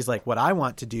dream. He's like, what I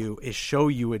want to do is show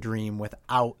you a dream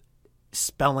without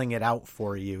spelling it out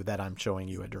for you that I'm showing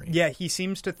you a dream. Yeah, he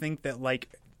seems to think that like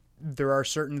there are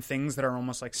certain things that are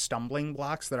almost like stumbling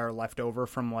blocks that are left over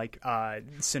from like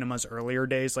cinema's earlier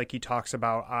days. Like he talks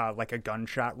about like a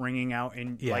gunshot ringing out,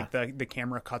 and like the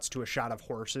camera cuts to a shot of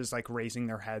horses like raising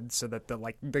their heads so that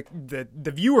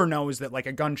the viewer knows that like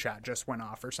a gunshot just went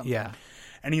off or something. Yeah.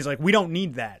 And he's like, we don't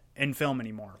need that in film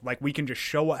anymore. Like we can just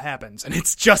show what happens, and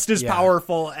it's just as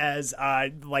powerful as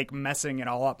like messing it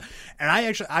all up. And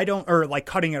I don't, or like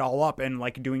cutting it all up and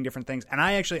like doing different things. And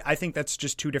I think that's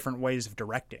just two different ways of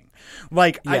directing.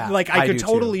 Like I could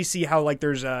totally see how like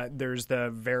there's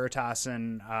the Veritas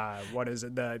and what is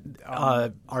it, the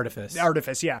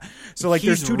Artifice, yeah. So like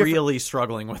he's there's two really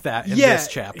struggling with that in this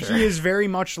chapter. He is very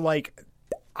much like,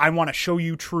 I want to show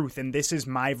you truth, and this is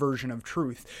my version of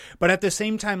truth. But at the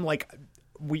same time, like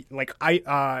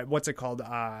what's it called?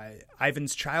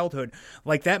 Ivan's Childhood.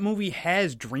 Like, that movie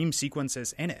has dream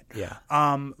sequences in it. Yeah.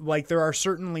 Like, there are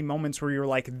certainly moments where you're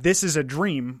like, this is a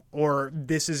dream, or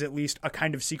this is at least a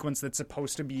kind of sequence that's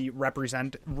supposed to be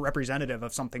representative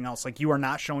of something else. Like, you are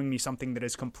not showing me something that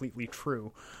is completely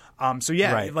true. So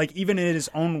yeah, Right. like, even in his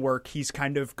own work, he's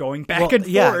kind of going back and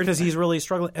yeah, forth. because he's really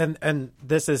struggling. And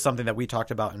this is something that we talked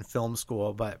about in film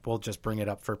school, but we'll just bring it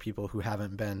up for people who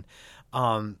haven't been.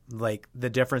 Like,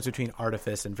 the difference between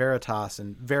Artifice and Veritas.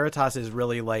 And Veritas is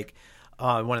really like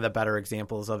one of the better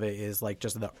examples of it is like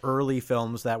just the early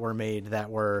films that were made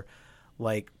that were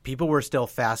like, people were still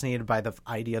fascinated by the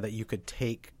idea that you could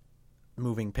take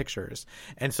moving pictures.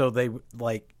 And so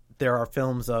there are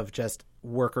films of just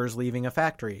workers leaving a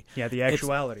factory. Yeah, the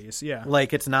actualities. Yeah,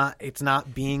 like it's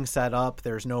not being set up.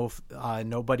 There's no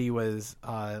nobody was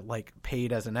like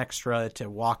paid as an extra to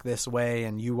walk this way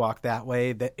and you walk that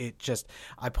way. That it just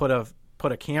I put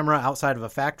a camera outside of a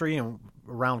factory and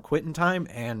around quitting time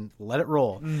and let it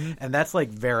roll. Mm-hmm. And that's like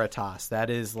Veritas.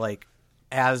 That is like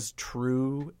as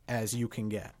true as you can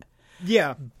get.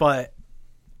 Yeah, but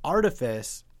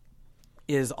Artifice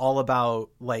is all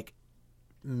about like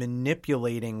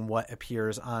manipulating what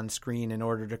appears on screen in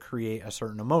order to create a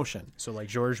certain emotion. So like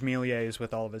Georges Méliès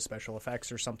with all of his special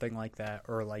effects or something like that,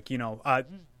 or like,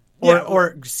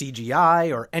 or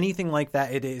CGI or anything like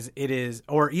that. It is,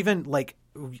 or even like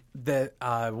the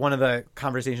one of the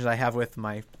conversations I have with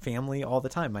my family all the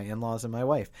time, my in-laws and my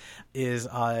wife, is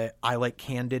I like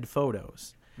candid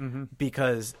photos. Mm-hmm.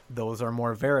 Because those are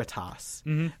more Veritas,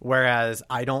 mm-hmm. whereas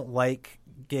I don't like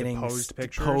getting posed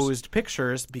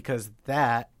pictures because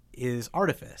that is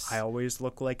Artifice. I always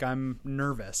look like I'm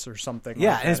nervous or something.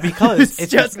 Yeah, like and that. it's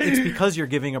because it's because you're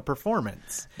giving a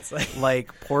performance. It's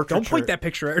like portraiture. Don't point that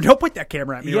picture. Don't point that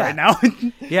camera at me right now.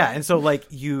 Yeah, and so like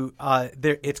you,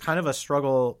 it's kind of a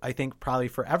struggle. I think probably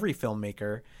for every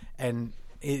filmmaker, and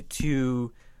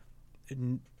to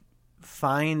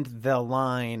find the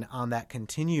line on that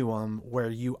continuum where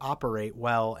you operate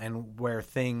well and where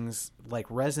things like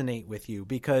resonate with you,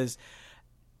 because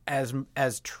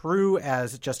as true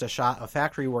as just a shot of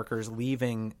factory workers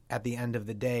leaving at the end of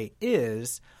the day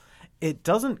is, it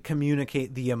doesn't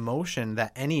communicate the emotion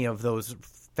that any of those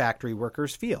factory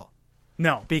workers feel.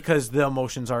 No, because the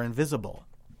emotions are invisible.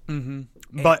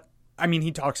 Mm-hmm. But I mean,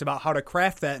 he talks about how to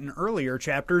craft that in earlier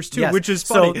chapters too, yes. Which is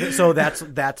funny. So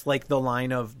that's like the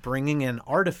line of bringing in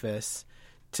Artifice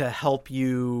to help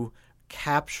you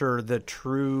capture the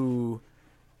true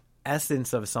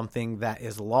essence of something that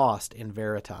is lost in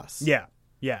Veritas. Yeah.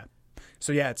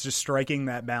 So yeah, it's just striking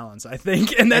that balance, I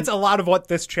think, and that's a lot of what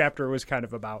this chapter was kind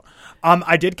of about.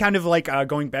 I did kind of like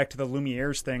going back to the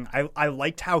Lumieres thing. I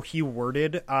liked how he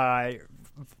worded.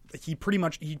 He pretty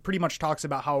much talks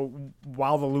about how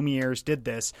while the Lumieres did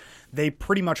this, they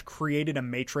pretty much created a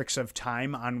matrix of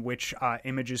time on which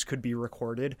images could be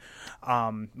recorded,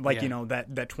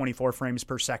 that 24 frames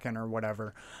per second or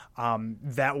whatever.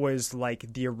 That was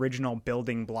like the original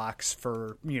building blocks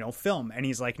for film. And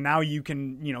he's like, now you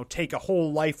can take a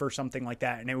whole life or something like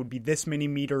that, and it would be this many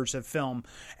meters of film,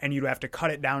 and you'd have to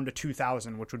cut it down to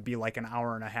 2,000, which would be like an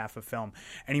hour and a half of film.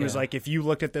 And he was like, if you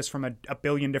looked at this from a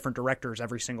billion different directors,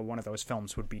 every single one of those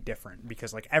films would be different,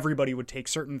 because like everybody would take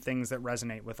certain things that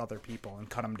resonate with other people and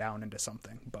cut them down into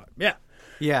something. But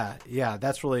yeah,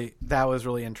 that was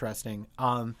really interesting.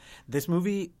 This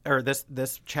movie, or this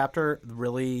chapter,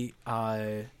 really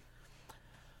a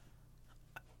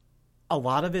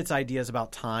lot of its ideas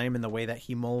about time and the way that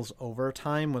he mulls over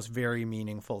time was very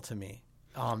meaningful to me.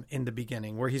 In the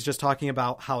beginning, where he's just talking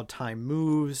about how time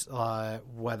moves,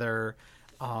 whether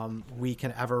we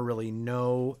can ever really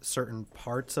know certain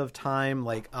parts of time.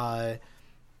 Like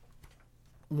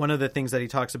one of the things that he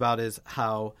talks about is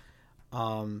how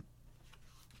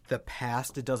the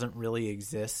past, it doesn't really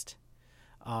exist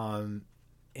in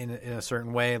a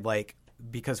certain way, like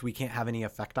because we can't have any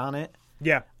effect on it.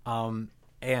 Yeah.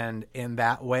 And in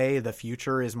that way, the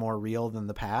future is more real than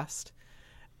the past.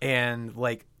 And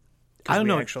like, I don't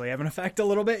know, actually have an effect a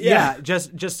little bit. Yeah,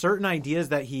 just certain ideas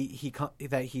that he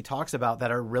talks about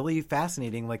that are really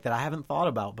fascinating, like that I haven't thought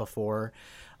about before,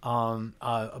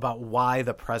 about why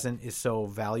the present is so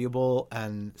valuable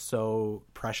and so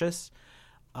precious.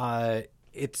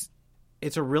 It's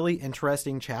a really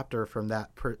interesting chapter from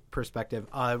that perspective.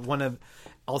 I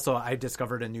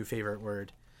discovered a new favorite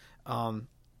word,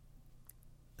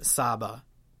 Saba.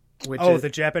 The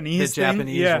Japanese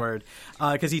word,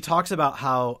 because he talks about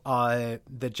how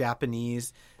the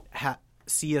Japanese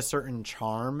see a certain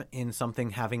charm in something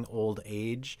having old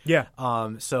age. Yeah.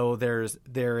 So there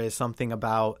is something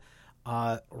about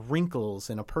wrinkles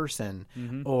in a person,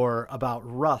 or about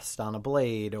rust on a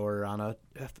blade or on a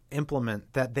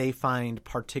implement that they find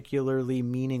particularly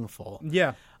meaningful.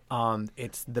 Yeah.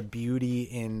 It's the beauty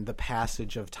in the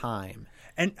passage of time.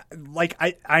 And like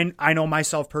I know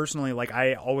myself personally, like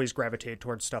I always gravitate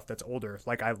towards stuff that's older.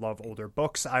 Like I love older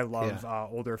books, I love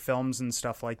older films and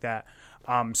stuff like that.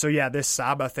 So yeah, this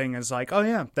Saba thing is like, oh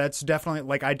yeah, that's definitely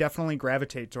like I definitely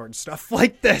gravitate towards stuff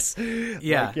like this.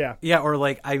 Yeah, like, yeah. Or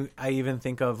like I even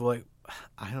think of like,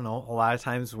 I don't know, a lot of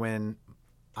times when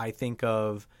I think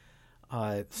of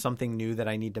something new that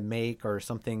I need to make or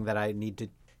something that I need to,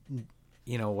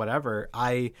 whatever,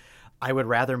 I would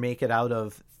rather make it out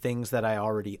of things that I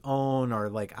already own, or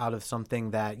like out of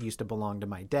something that used to belong to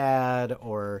my dad,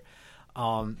 or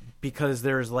because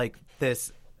there's like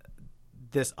this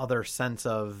other sense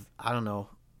of, I don't know,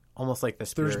 almost like the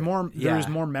spirit. There's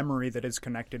more memory that is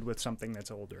connected with something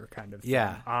that's older, kind of thing.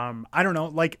 Yeah. I don't know,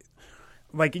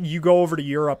 like you go over to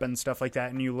Europe and stuff like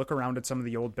that, and you look around at some of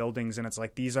the old buildings, and it's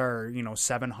like these are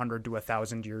 700 to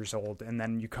 1,000 years old, and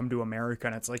then you come to America,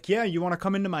 and it's like, yeah, you want to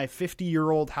come into my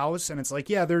 50-year-old house, and it's like,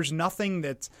 yeah, there's no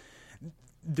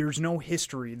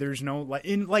history, there's no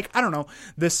I don't know,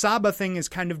 the Saba thing is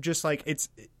kind of just like it's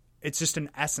just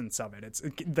an essence of it.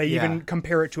 They even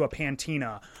compare it to a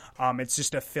patina. It's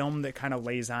just a film that kind of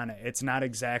lays on it. It's not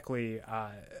exactly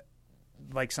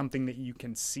like something that you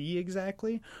can see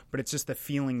exactly, but it's just the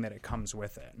feeling that it comes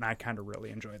with it, and I kind of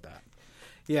really enjoyed that.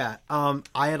 Yeah,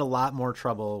 I had a lot more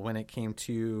trouble when it came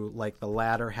to like the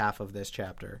latter half of this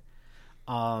chapter,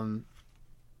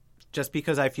 just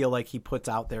because I feel like he puts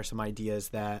out there some ideas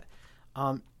that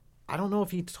I don't know if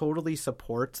he totally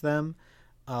supports them.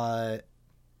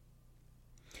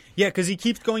 Yeah, because he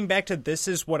keeps going back to, this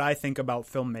is what I think about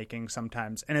filmmaking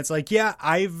sometimes. And it's like, yeah,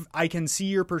 I can see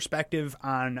your perspective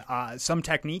on some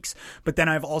techniques, but then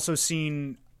I've also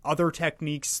seen other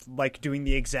techniques like doing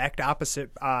the exact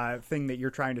opposite thing that you're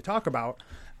trying to talk about.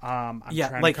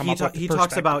 Like he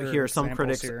talks about here, some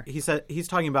critics, he's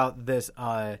talking about this,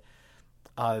 there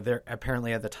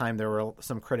apparently at the time there were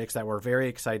some critics that were very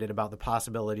excited about the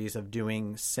possibilities of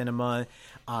doing cinema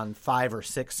on 5 or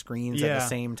 6 screens at the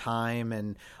same time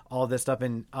and all this stuff.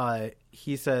 And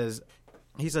he says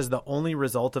the only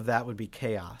result of that would be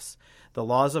chaos. The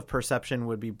laws of perception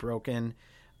would be broken,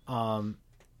 and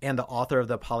the author of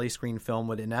the polyscreen film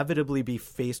would inevitably be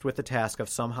faced with the task of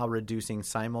somehow reducing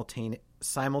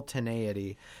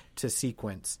simultaneity to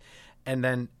sequence. And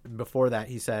then before that,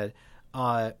 he said,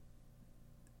 the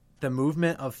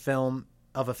movement of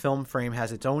a film frame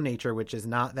has its own nature, which is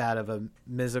not that of a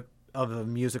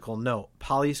musical note.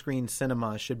 Polyscreen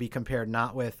cinema should be compared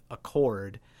not with a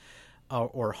chord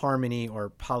or harmony or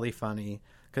polyphony,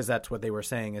 because that's what they were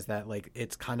saying, is that like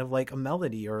it's kind of like a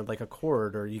melody or like a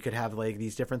chord, or you could have like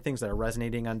these different things that are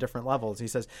resonating on different levels. He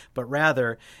says, but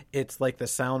rather it's like the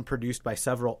sound produced by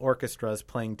several orchestras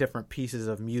playing different pieces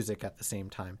of music at the same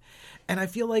time. And I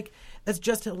feel like that's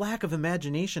just a lack of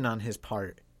imagination on his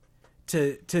part.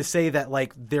 To say that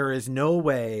like there is no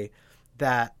way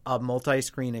that a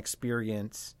multi-screen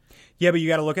experience. Yeah, but you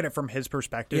got to look at it from his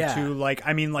perspective too. Like,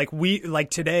 I mean, like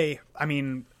today, I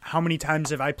mean, how many times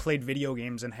have I played video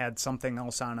games and had something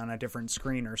else on a different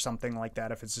screen or something like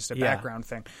that, if it's just a background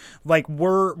thing? Like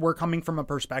we're coming from a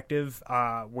perspective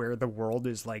where the world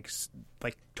is like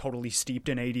totally steeped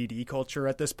in ADD culture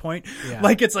at this point. Yeah.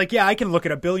 Like it's like, yeah, I can look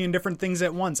at a billion different things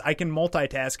at once. I can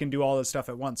multitask and do all this stuff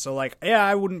at once. So like, yeah,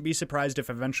 I wouldn't be surprised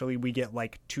if eventually we get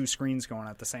like 2 screens going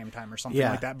at the same time or something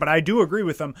like that. But I do agree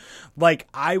with them. Like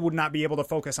I would not be able to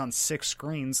focus on 6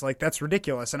 screens. Like that's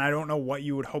ridiculous. And I don't know what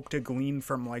you would hope to glean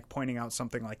from like pointing out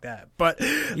something like that. But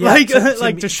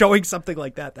to showing something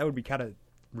like that would be kind of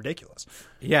ridiculous.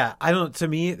 Yeah, to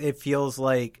me it feels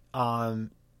like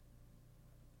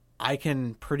I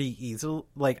can pretty easily,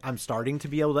 like I'm starting to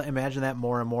be able to imagine that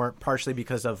more and more, partially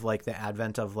because of like the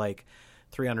advent of like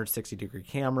 360-degree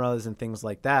cameras and things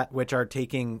like that, which are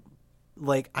taking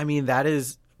like, I mean, that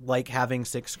is like having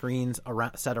 6 screens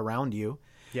set around you.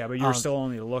 Yeah, but you're still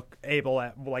only able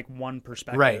at like one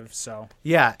perspective. Right. So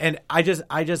yeah, and I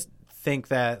just think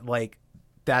that like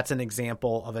that's an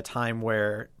example of a time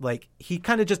where like he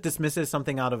kind of just dismisses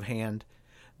something out of hand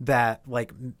that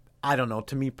like, I don't know,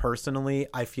 to me personally,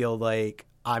 I feel like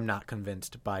I'm not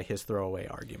convinced by his throwaway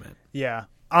argument. Yeah.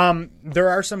 There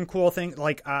are some cool things,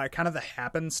 like kind of the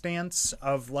happenstance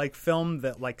of like film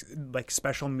that like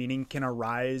special meaning can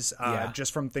arise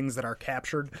just from things that are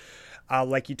captured.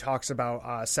 like he talks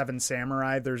about Seven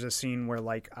Samurai. There's a scene where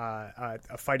like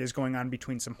a fight is going on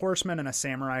between some horsemen and a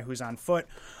samurai who's on foot,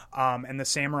 and the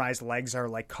samurai's legs are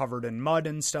like covered in mud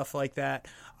and stuff like that.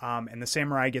 And the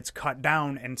samurai gets cut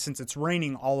down, and since it's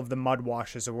raining, all of the mud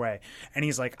washes away. And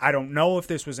he's like, I don't know if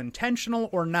this was intentional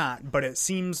or not, but it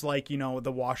seems like, you know,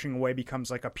 the washing away becomes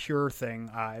like a pure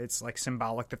thing. It's like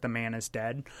symbolic that the man is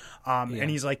dead. And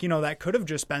he's like, you know, that could have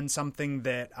just been something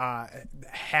that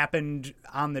happened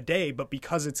on the day, but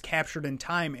because it's captured in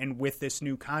time and with this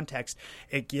new context,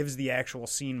 it gives the actual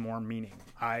scene more meaning.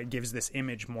 It gives this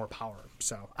image more power.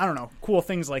 So I don't know, cool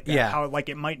things like that. How like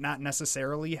it might not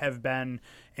necessarily have been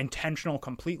intentional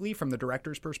completely from the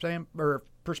director's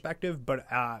perspective, but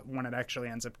when it actually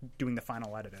ends up doing the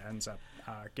final edit, it ends up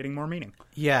getting more meaning.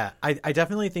 Yeah, I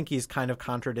definitely think he's kind of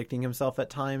contradicting himself at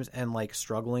times and like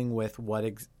struggling with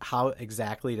how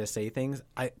exactly to say things.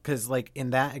 Because like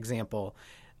in that example,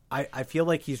 I feel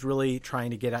like he's really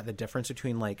trying to get at the difference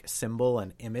between like symbol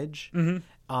and image.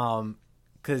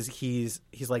 Because he's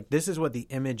like, this is what the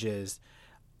image is,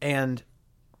 and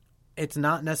it's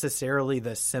not necessarily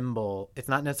the symbol. It's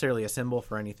not necessarily a symbol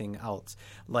for anything else.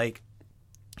 Like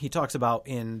he talks about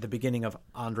in the beginning of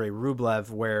Andrei Rublev,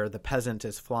 where the peasant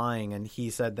is flying, and he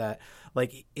said that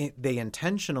like they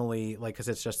intentionally, like, because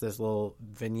it's just this little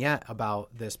vignette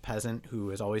about this peasant who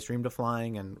has always dreamed of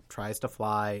flying and tries to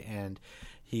fly, and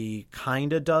he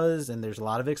kind of does, and there's a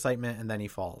lot of excitement, and then he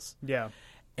falls. Yeah.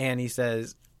 And he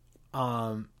says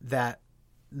that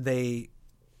they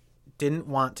didn't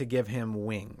want to give him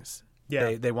wings.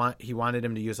 Yeah. He wanted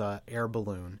him to use a air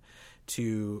balloon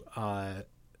to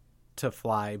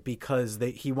fly because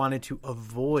he wanted to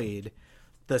avoid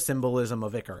the symbolism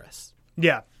of Icarus.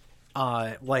 Yeah.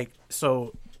 Like,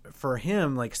 so for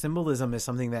him, like, symbolism is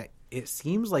something that it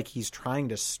seems like he's trying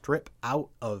to strip out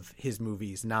of his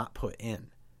movies, not put in.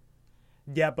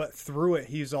 Yeah, but through it,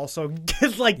 he's also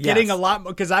like getting a lot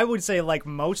more, because I would say like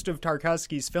most of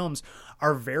Tarkovsky's films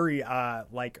are very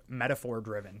like metaphor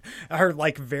driven, are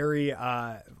like very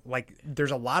like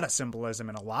there's a lot of symbolism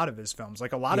in a lot of his films.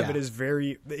 Like a lot of it is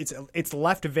very it's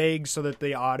left vague so that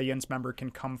the audience member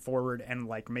can come forward and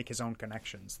like make his own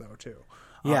connections though too.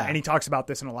 Yeah, and he talks about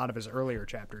this in a lot of his earlier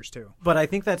chapters too. But I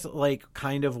think that's like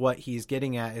kind of what he's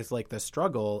getting at is like the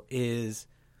struggle is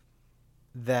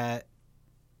that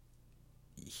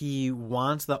he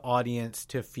wants the audience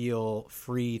to feel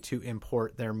free to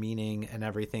import their meaning and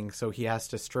everything. So he has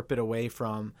to strip it away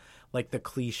from like the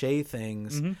cliche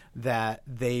things that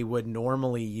they would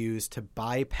normally use to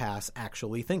bypass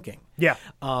actually thinking. Yeah.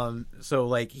 So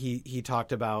like he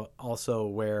talked about also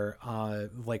where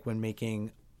like when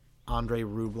making Andrei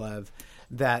Rublev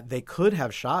that they could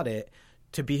have shot it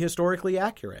to be historically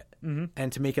accurate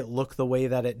and to make it look the way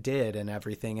that it did and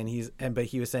everything. But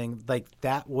he was saying like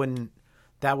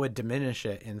that would diminish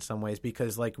it in some ways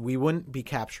because like we wouldn't be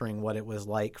capturing what it was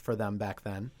like for them back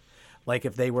then. Like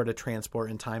if they were to transport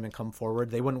in time and come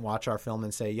forward, they wouldn't watch our film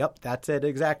and say, yep, that's it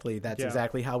exactly. That's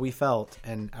exactly how we felt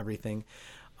and everything.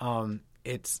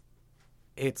 It's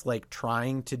like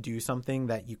trying to do something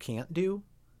that you can't do.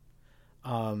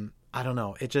 I don't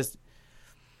know. It just...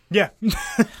 Yeah.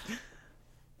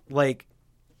 like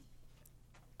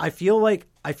I feel like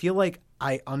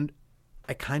I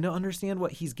kind of understand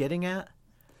what he's getting at.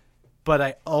 But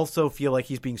I also feel like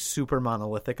he's being super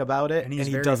monolithic about it, and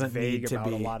he doesn't vague need to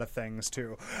about a lot of things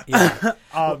too. Yeah,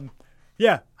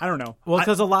 yeah. I don't know. Well,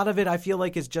 because a lot of it I feel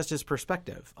like is just his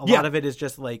perspective. A lot of it is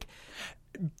just like.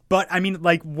 But I mean,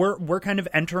 like we're kind of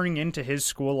entering into his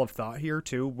school of thought here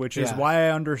too, which is why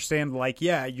I understand. Like,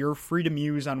 yeah, you're free to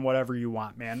muse on whatever you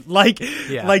want, man. Like,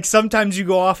 like sometimes you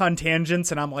go off on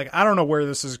tangents, and I'm like, I don't know where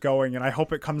this is going, and I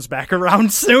hope it comes back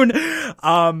around soon.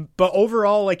 But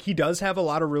overall, like he does have a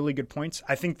lot of really good points.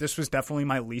 I think this was definitely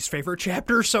my least favorite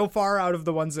chapter so far out of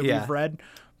the ones that we've read.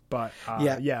 But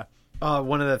yeah.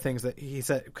 One of the things that he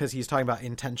said, because he's talking about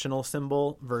intentional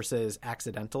symbol versus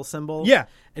accidental symbol. Yeah.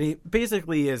 And he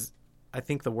basically is, I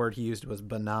think the word he used was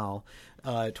banal,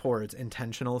 towards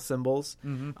intentional symbols.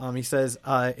 He says,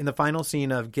 in the final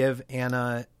scene of Give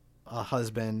Anna a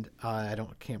Husband,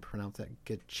 can't pronounce that,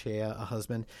 Gechea, a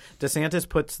husband, DeSantis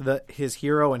puts his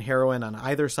hero and heroine on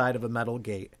either side of a metal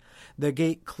gate. The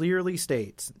gate clearly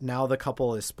states, now the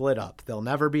couple is split up. They'll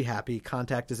never be happy.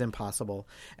 Contact is impossible.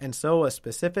 And so a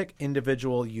specific,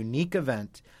 individual, unique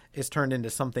event is turned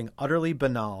into something utterly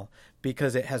banal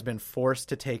because it has been forced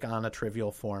to take on a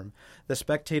trivial form. The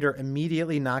spectator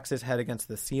immediately knocks his head against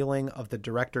the ceiling of the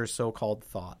director's so-called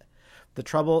thought. The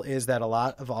trouble is that a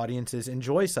lot of audiences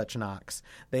enjoy such knocks.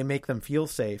 They make them feel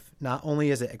safe. Not only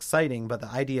is it exciting, but the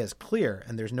idea is clear,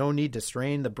 and there's no need to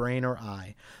strain the brain or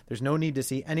eye. There's no need to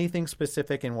see anything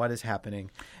specific in what is happening.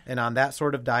 And on that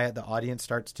sort of diet, the audience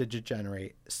starts to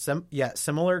degenerate. Yet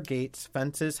similar gates,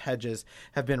 fences, hedges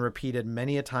have been repeated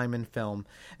many a time in film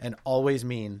and always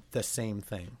mean the same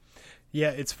thing.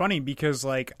 Yeah, it's funny because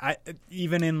like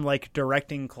even in like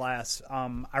directing class,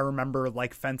 I remember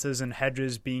like fences and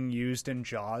hedges being used in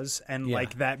Jaws, and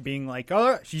like that being like,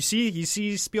 oh, you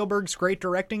see Spielberg's great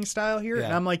directing style here,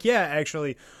 and I'm like, yeah,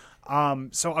 actually.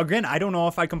 So again, I don't know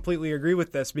if I completely agree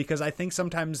with this, because I think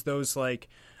sometimes those like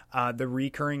the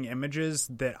recurring images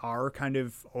that are kind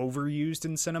of overused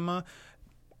in cinema,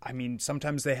 I mean,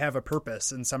 sometimes they have a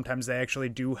purpose, and sometimes they actually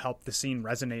do help the scene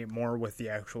resonate more with the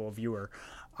actual viewer.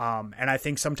 And I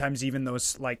think sometimes even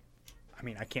those, like, I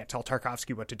mean, I can't tell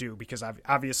Tarkovsky what to do, because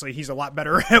obviously he's a lot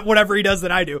better at whatever he does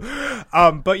than I do.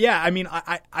 But yeah, I mean,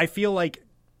 I feel like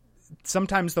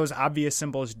sometimes those obvious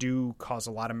symbols do cause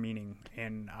a lot of meaning.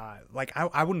 And like,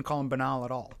 I wouldn't call him banal at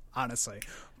all, honestly.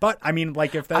 But I mean,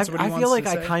 like, if that's what he wants to say. I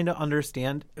feel like I kind of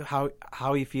understand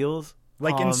how he feels.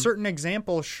 Like in certain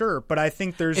examples, sure, but I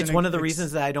think there's... It's one of the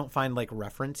reasons that I don't find like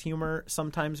reference humor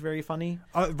sometimes very funny.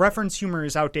 Reference humor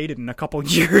is outdated in a couple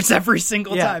years every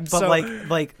single time. But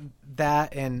like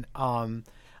that, and I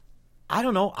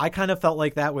don't know. I kind of felt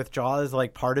like that with Jaws.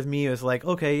 Like part of me was like,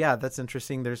 okay, yeah, that's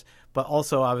interesting. But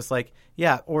also I was like,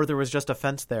 yeah, or there was just a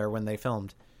fence there when they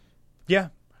filmed. Yeah,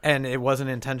 and it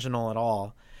wasn't intentional at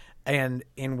all. And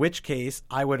in which case,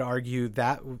 I would argue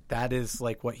that is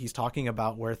like what he's talking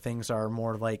about, where things are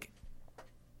more like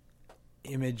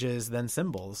images than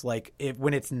symbols. Like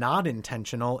when it's not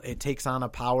intentional, it takes on a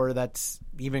power that's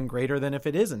even greater than if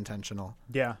it is intentional.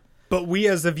 Yeah. But we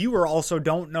as the viewer also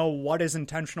don't know what is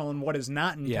intentional and what is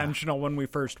not intentional when we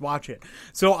first watch it.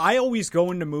 So I always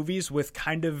go into movies with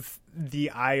kind of the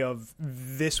eye of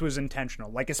this was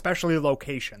intentional, like especially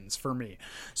locations for me.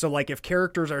 So like if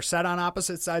characters are set on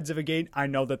opposite sides of a gate, I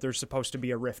know that there's supposed to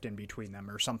be a rift in between them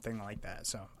or something like that.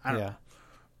 So I don't know.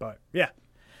 But yeah.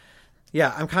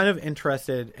 Yeah, I'm kind of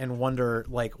interested and wonder,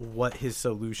 like, what his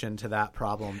solution to that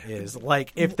problem is.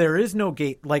 Like, if there is no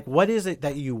gate, like, what is it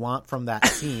that you want from that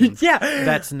scene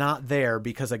that's not there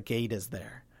because a gate is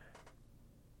there?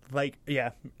 Like, yeah.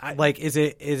 Is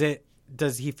it,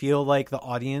 does he feel like the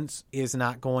audience is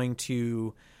not going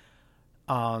to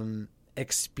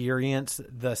experience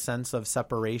the sense of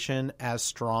separation as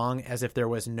strong as if there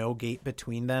was no gate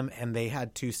between them and they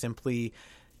had to simply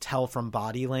tell from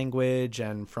body language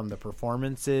and from the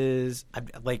performances?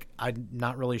 I'm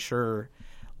not really sure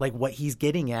like what he's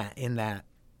getting at in that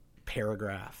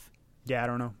paragraph. Yeah, I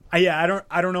don't know.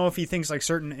 I don't know if he thinks like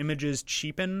certain images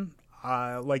cheapen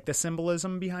like the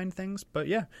symbolism behind things, but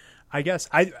yeah. I guess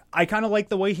I kind of like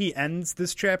the way he ends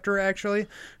this chapter, actually,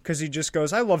 because he just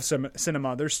goes, I love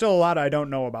cinema. There's still a lot I don't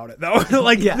know about it, though.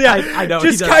 I know.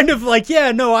 Just kind of like,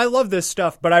 yeah, no, I love this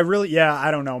stuff, but I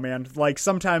don't know, man. Like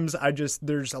sometimes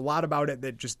there's a lot about it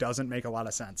that just doesn't make a lot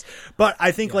of sense. But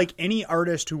I think like any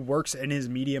artist who works in his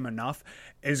medium enough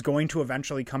is going to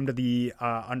eventually come to the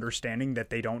understanding that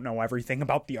they don't know everything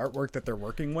about the artwork that they're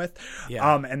working with.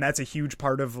 Yeah. And that's a huge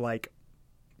part of like,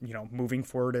 you know, moving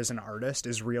forward as an artist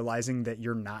is realizing that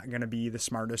you're not going to be the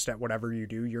smartest at whatever you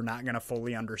do. You're not going to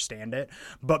fully understand it,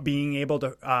 but being able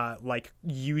to like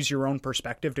use your own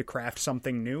perspective to craft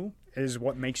something new is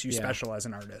what makes you special as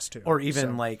an artist too. Or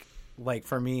even like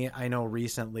for me, I know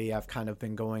recently I've kind of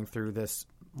been going through this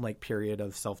like period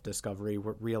of self-discovery,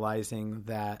 realizing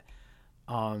that,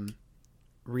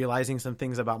 realizing some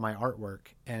things about my artwork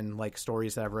and like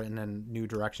stories that I've written and new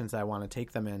directions that I want to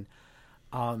take them in.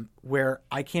 Where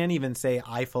I can't even say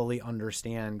I fully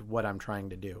understand what I'm trying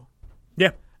to do.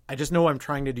 Yeah. I just know I'm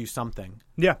trying to do something.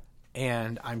 Yeah.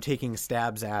 And I'm taking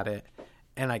stabs at it,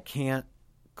 and I can't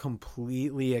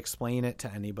completely explain it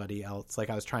to anybody else. Like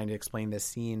I was trying to explain this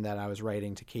scene that I was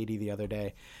writing to Katie the other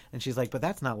day, and she's like, but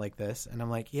that's not like this. And I'm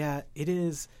like, yeah, it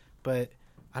is, but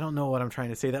I don't know what I'm trying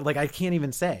to say. That like I can't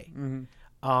even say.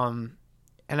 Mm-hmm.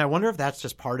 And I wonder if that's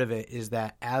just part of it, is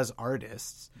that as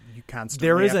artists, you constantly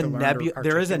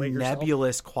there is a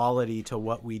nebulous quality to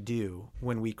what we do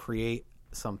when we create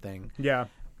something. Yeah.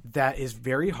 That is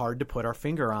very hard to put our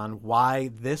finger on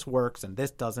why this works and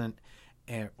this doesn't,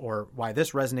 or why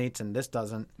this resonates and this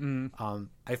doesn't. Mm.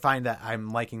 I find that I'm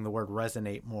liking the word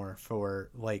resonate more for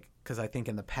like, because I think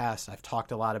in the past I've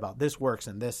talked a lot about this works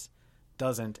and this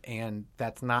doesn't, and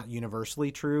that's not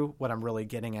universally true. What I'm really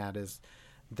getting at is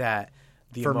that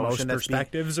the For emotion most that's being-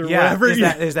 perspectives or yeah, whatever.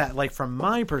 Is that like from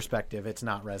my perspective, it's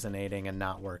not resonating and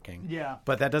not working. Yeah.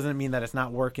 But that doesn't mean that it's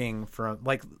not working from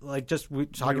like just we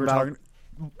talking were about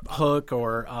Hook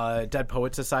or Dead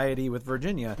Poet Society with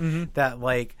Virginia. That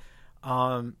like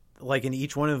in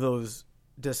each one of those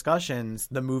discussions,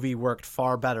 the movie worked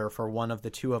far better for one of the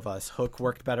two of us. Hook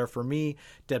worked better for me.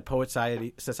 Dead Poet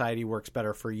Society works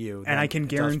better for you. And I can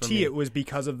guarantee it it was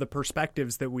because of the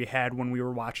perspectives that we had when we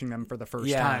were watching them for the first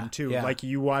Yeah, time, too. yeah. Like,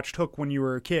 you watched Hook when you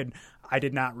were a kid. I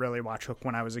did not really watch Hook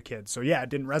when I was a kid. So, yeah, it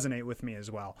didn't resonate with me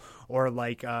as well. Or,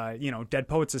 like, Dead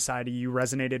Poet Society, you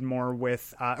resonated more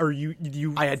with... I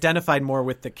identified more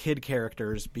with the kid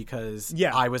characters because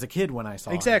Yeah. I was a kid when I saw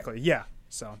it. Exactly, yeah.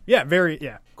 So,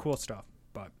 cool stuff.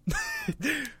 But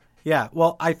Yeah,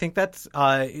 well, I think that's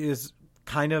is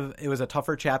kind of it was a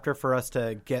tougher chapter for us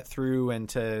to get through and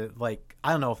to like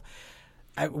I don't know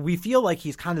if we feel like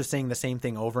he's kind of saying the same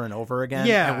thing over and over again.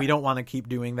 Yeah. And we don't want to keep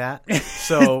doing that.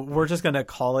 So we're just going to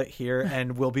call it here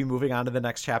and we'll be moving on to the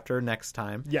next chapter next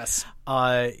time. yes.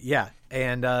 Yeah.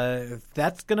 And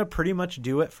that's going to pretty much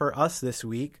do it for us this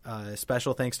week.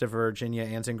 Special thanks to Virginia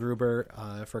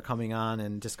Anzengruber for coming on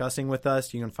and discussing with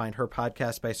us. You can find her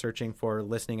podcast by searching for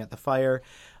Listening at the Fire,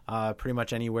 pretty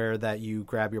much anywhere that you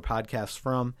grab your podcasts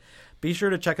from. Be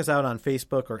sure to check us out on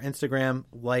Facebook or Instagram,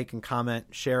 like and comment,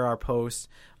 share our posts.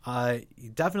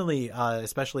 Definitely,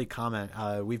 especially comment.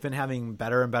 We've been having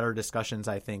better and better discussions,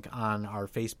 I think, on our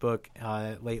Facebook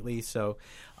lately. So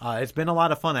it's been a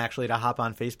lot of fun, actually, to hop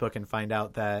on Facebook and find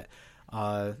out that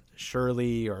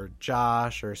Shirley or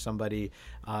Josh or somebody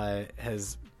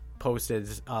has posted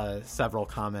several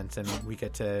comments, and we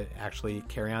get to actually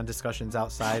carry on discussions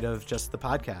outside of just the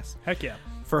podcast. Heck yeah.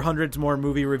 For hundreds more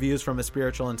movie reviews from a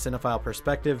spiritual and cinephile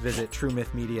perspective, visit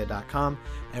truemythmedia.com,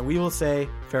 and we will say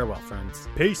farewell, friends.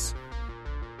 Peace.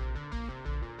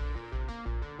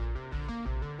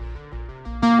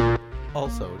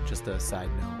 Also, just a side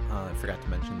note, I forgot to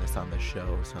mention this on the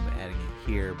show, so I'm adding it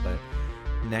here, but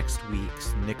next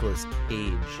week's Nicolas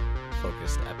Cage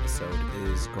focused episode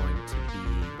is going to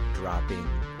be dropping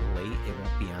late. It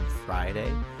won't be on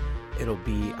Friday. It'll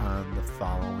be on the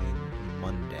following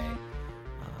Monday.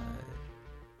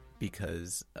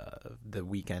 Because the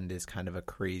weekend is kind of a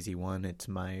crazy one. It's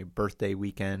my birthday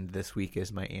weekend. This week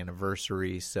is my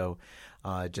anniversary. So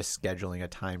just scheduling a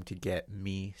time to get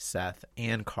me, Seth,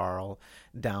 and Carl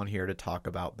down here to talk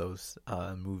about those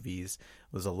movies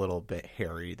was a little bit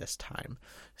hairy this time.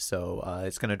 So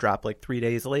it's going to drop like 3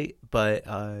 days late, but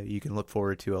you can look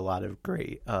forward to a lot of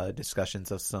great discussions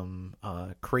of some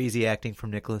crazy acting from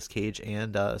Nicolas Cage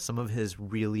and some of his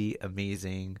really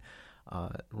amazing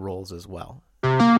roles as well.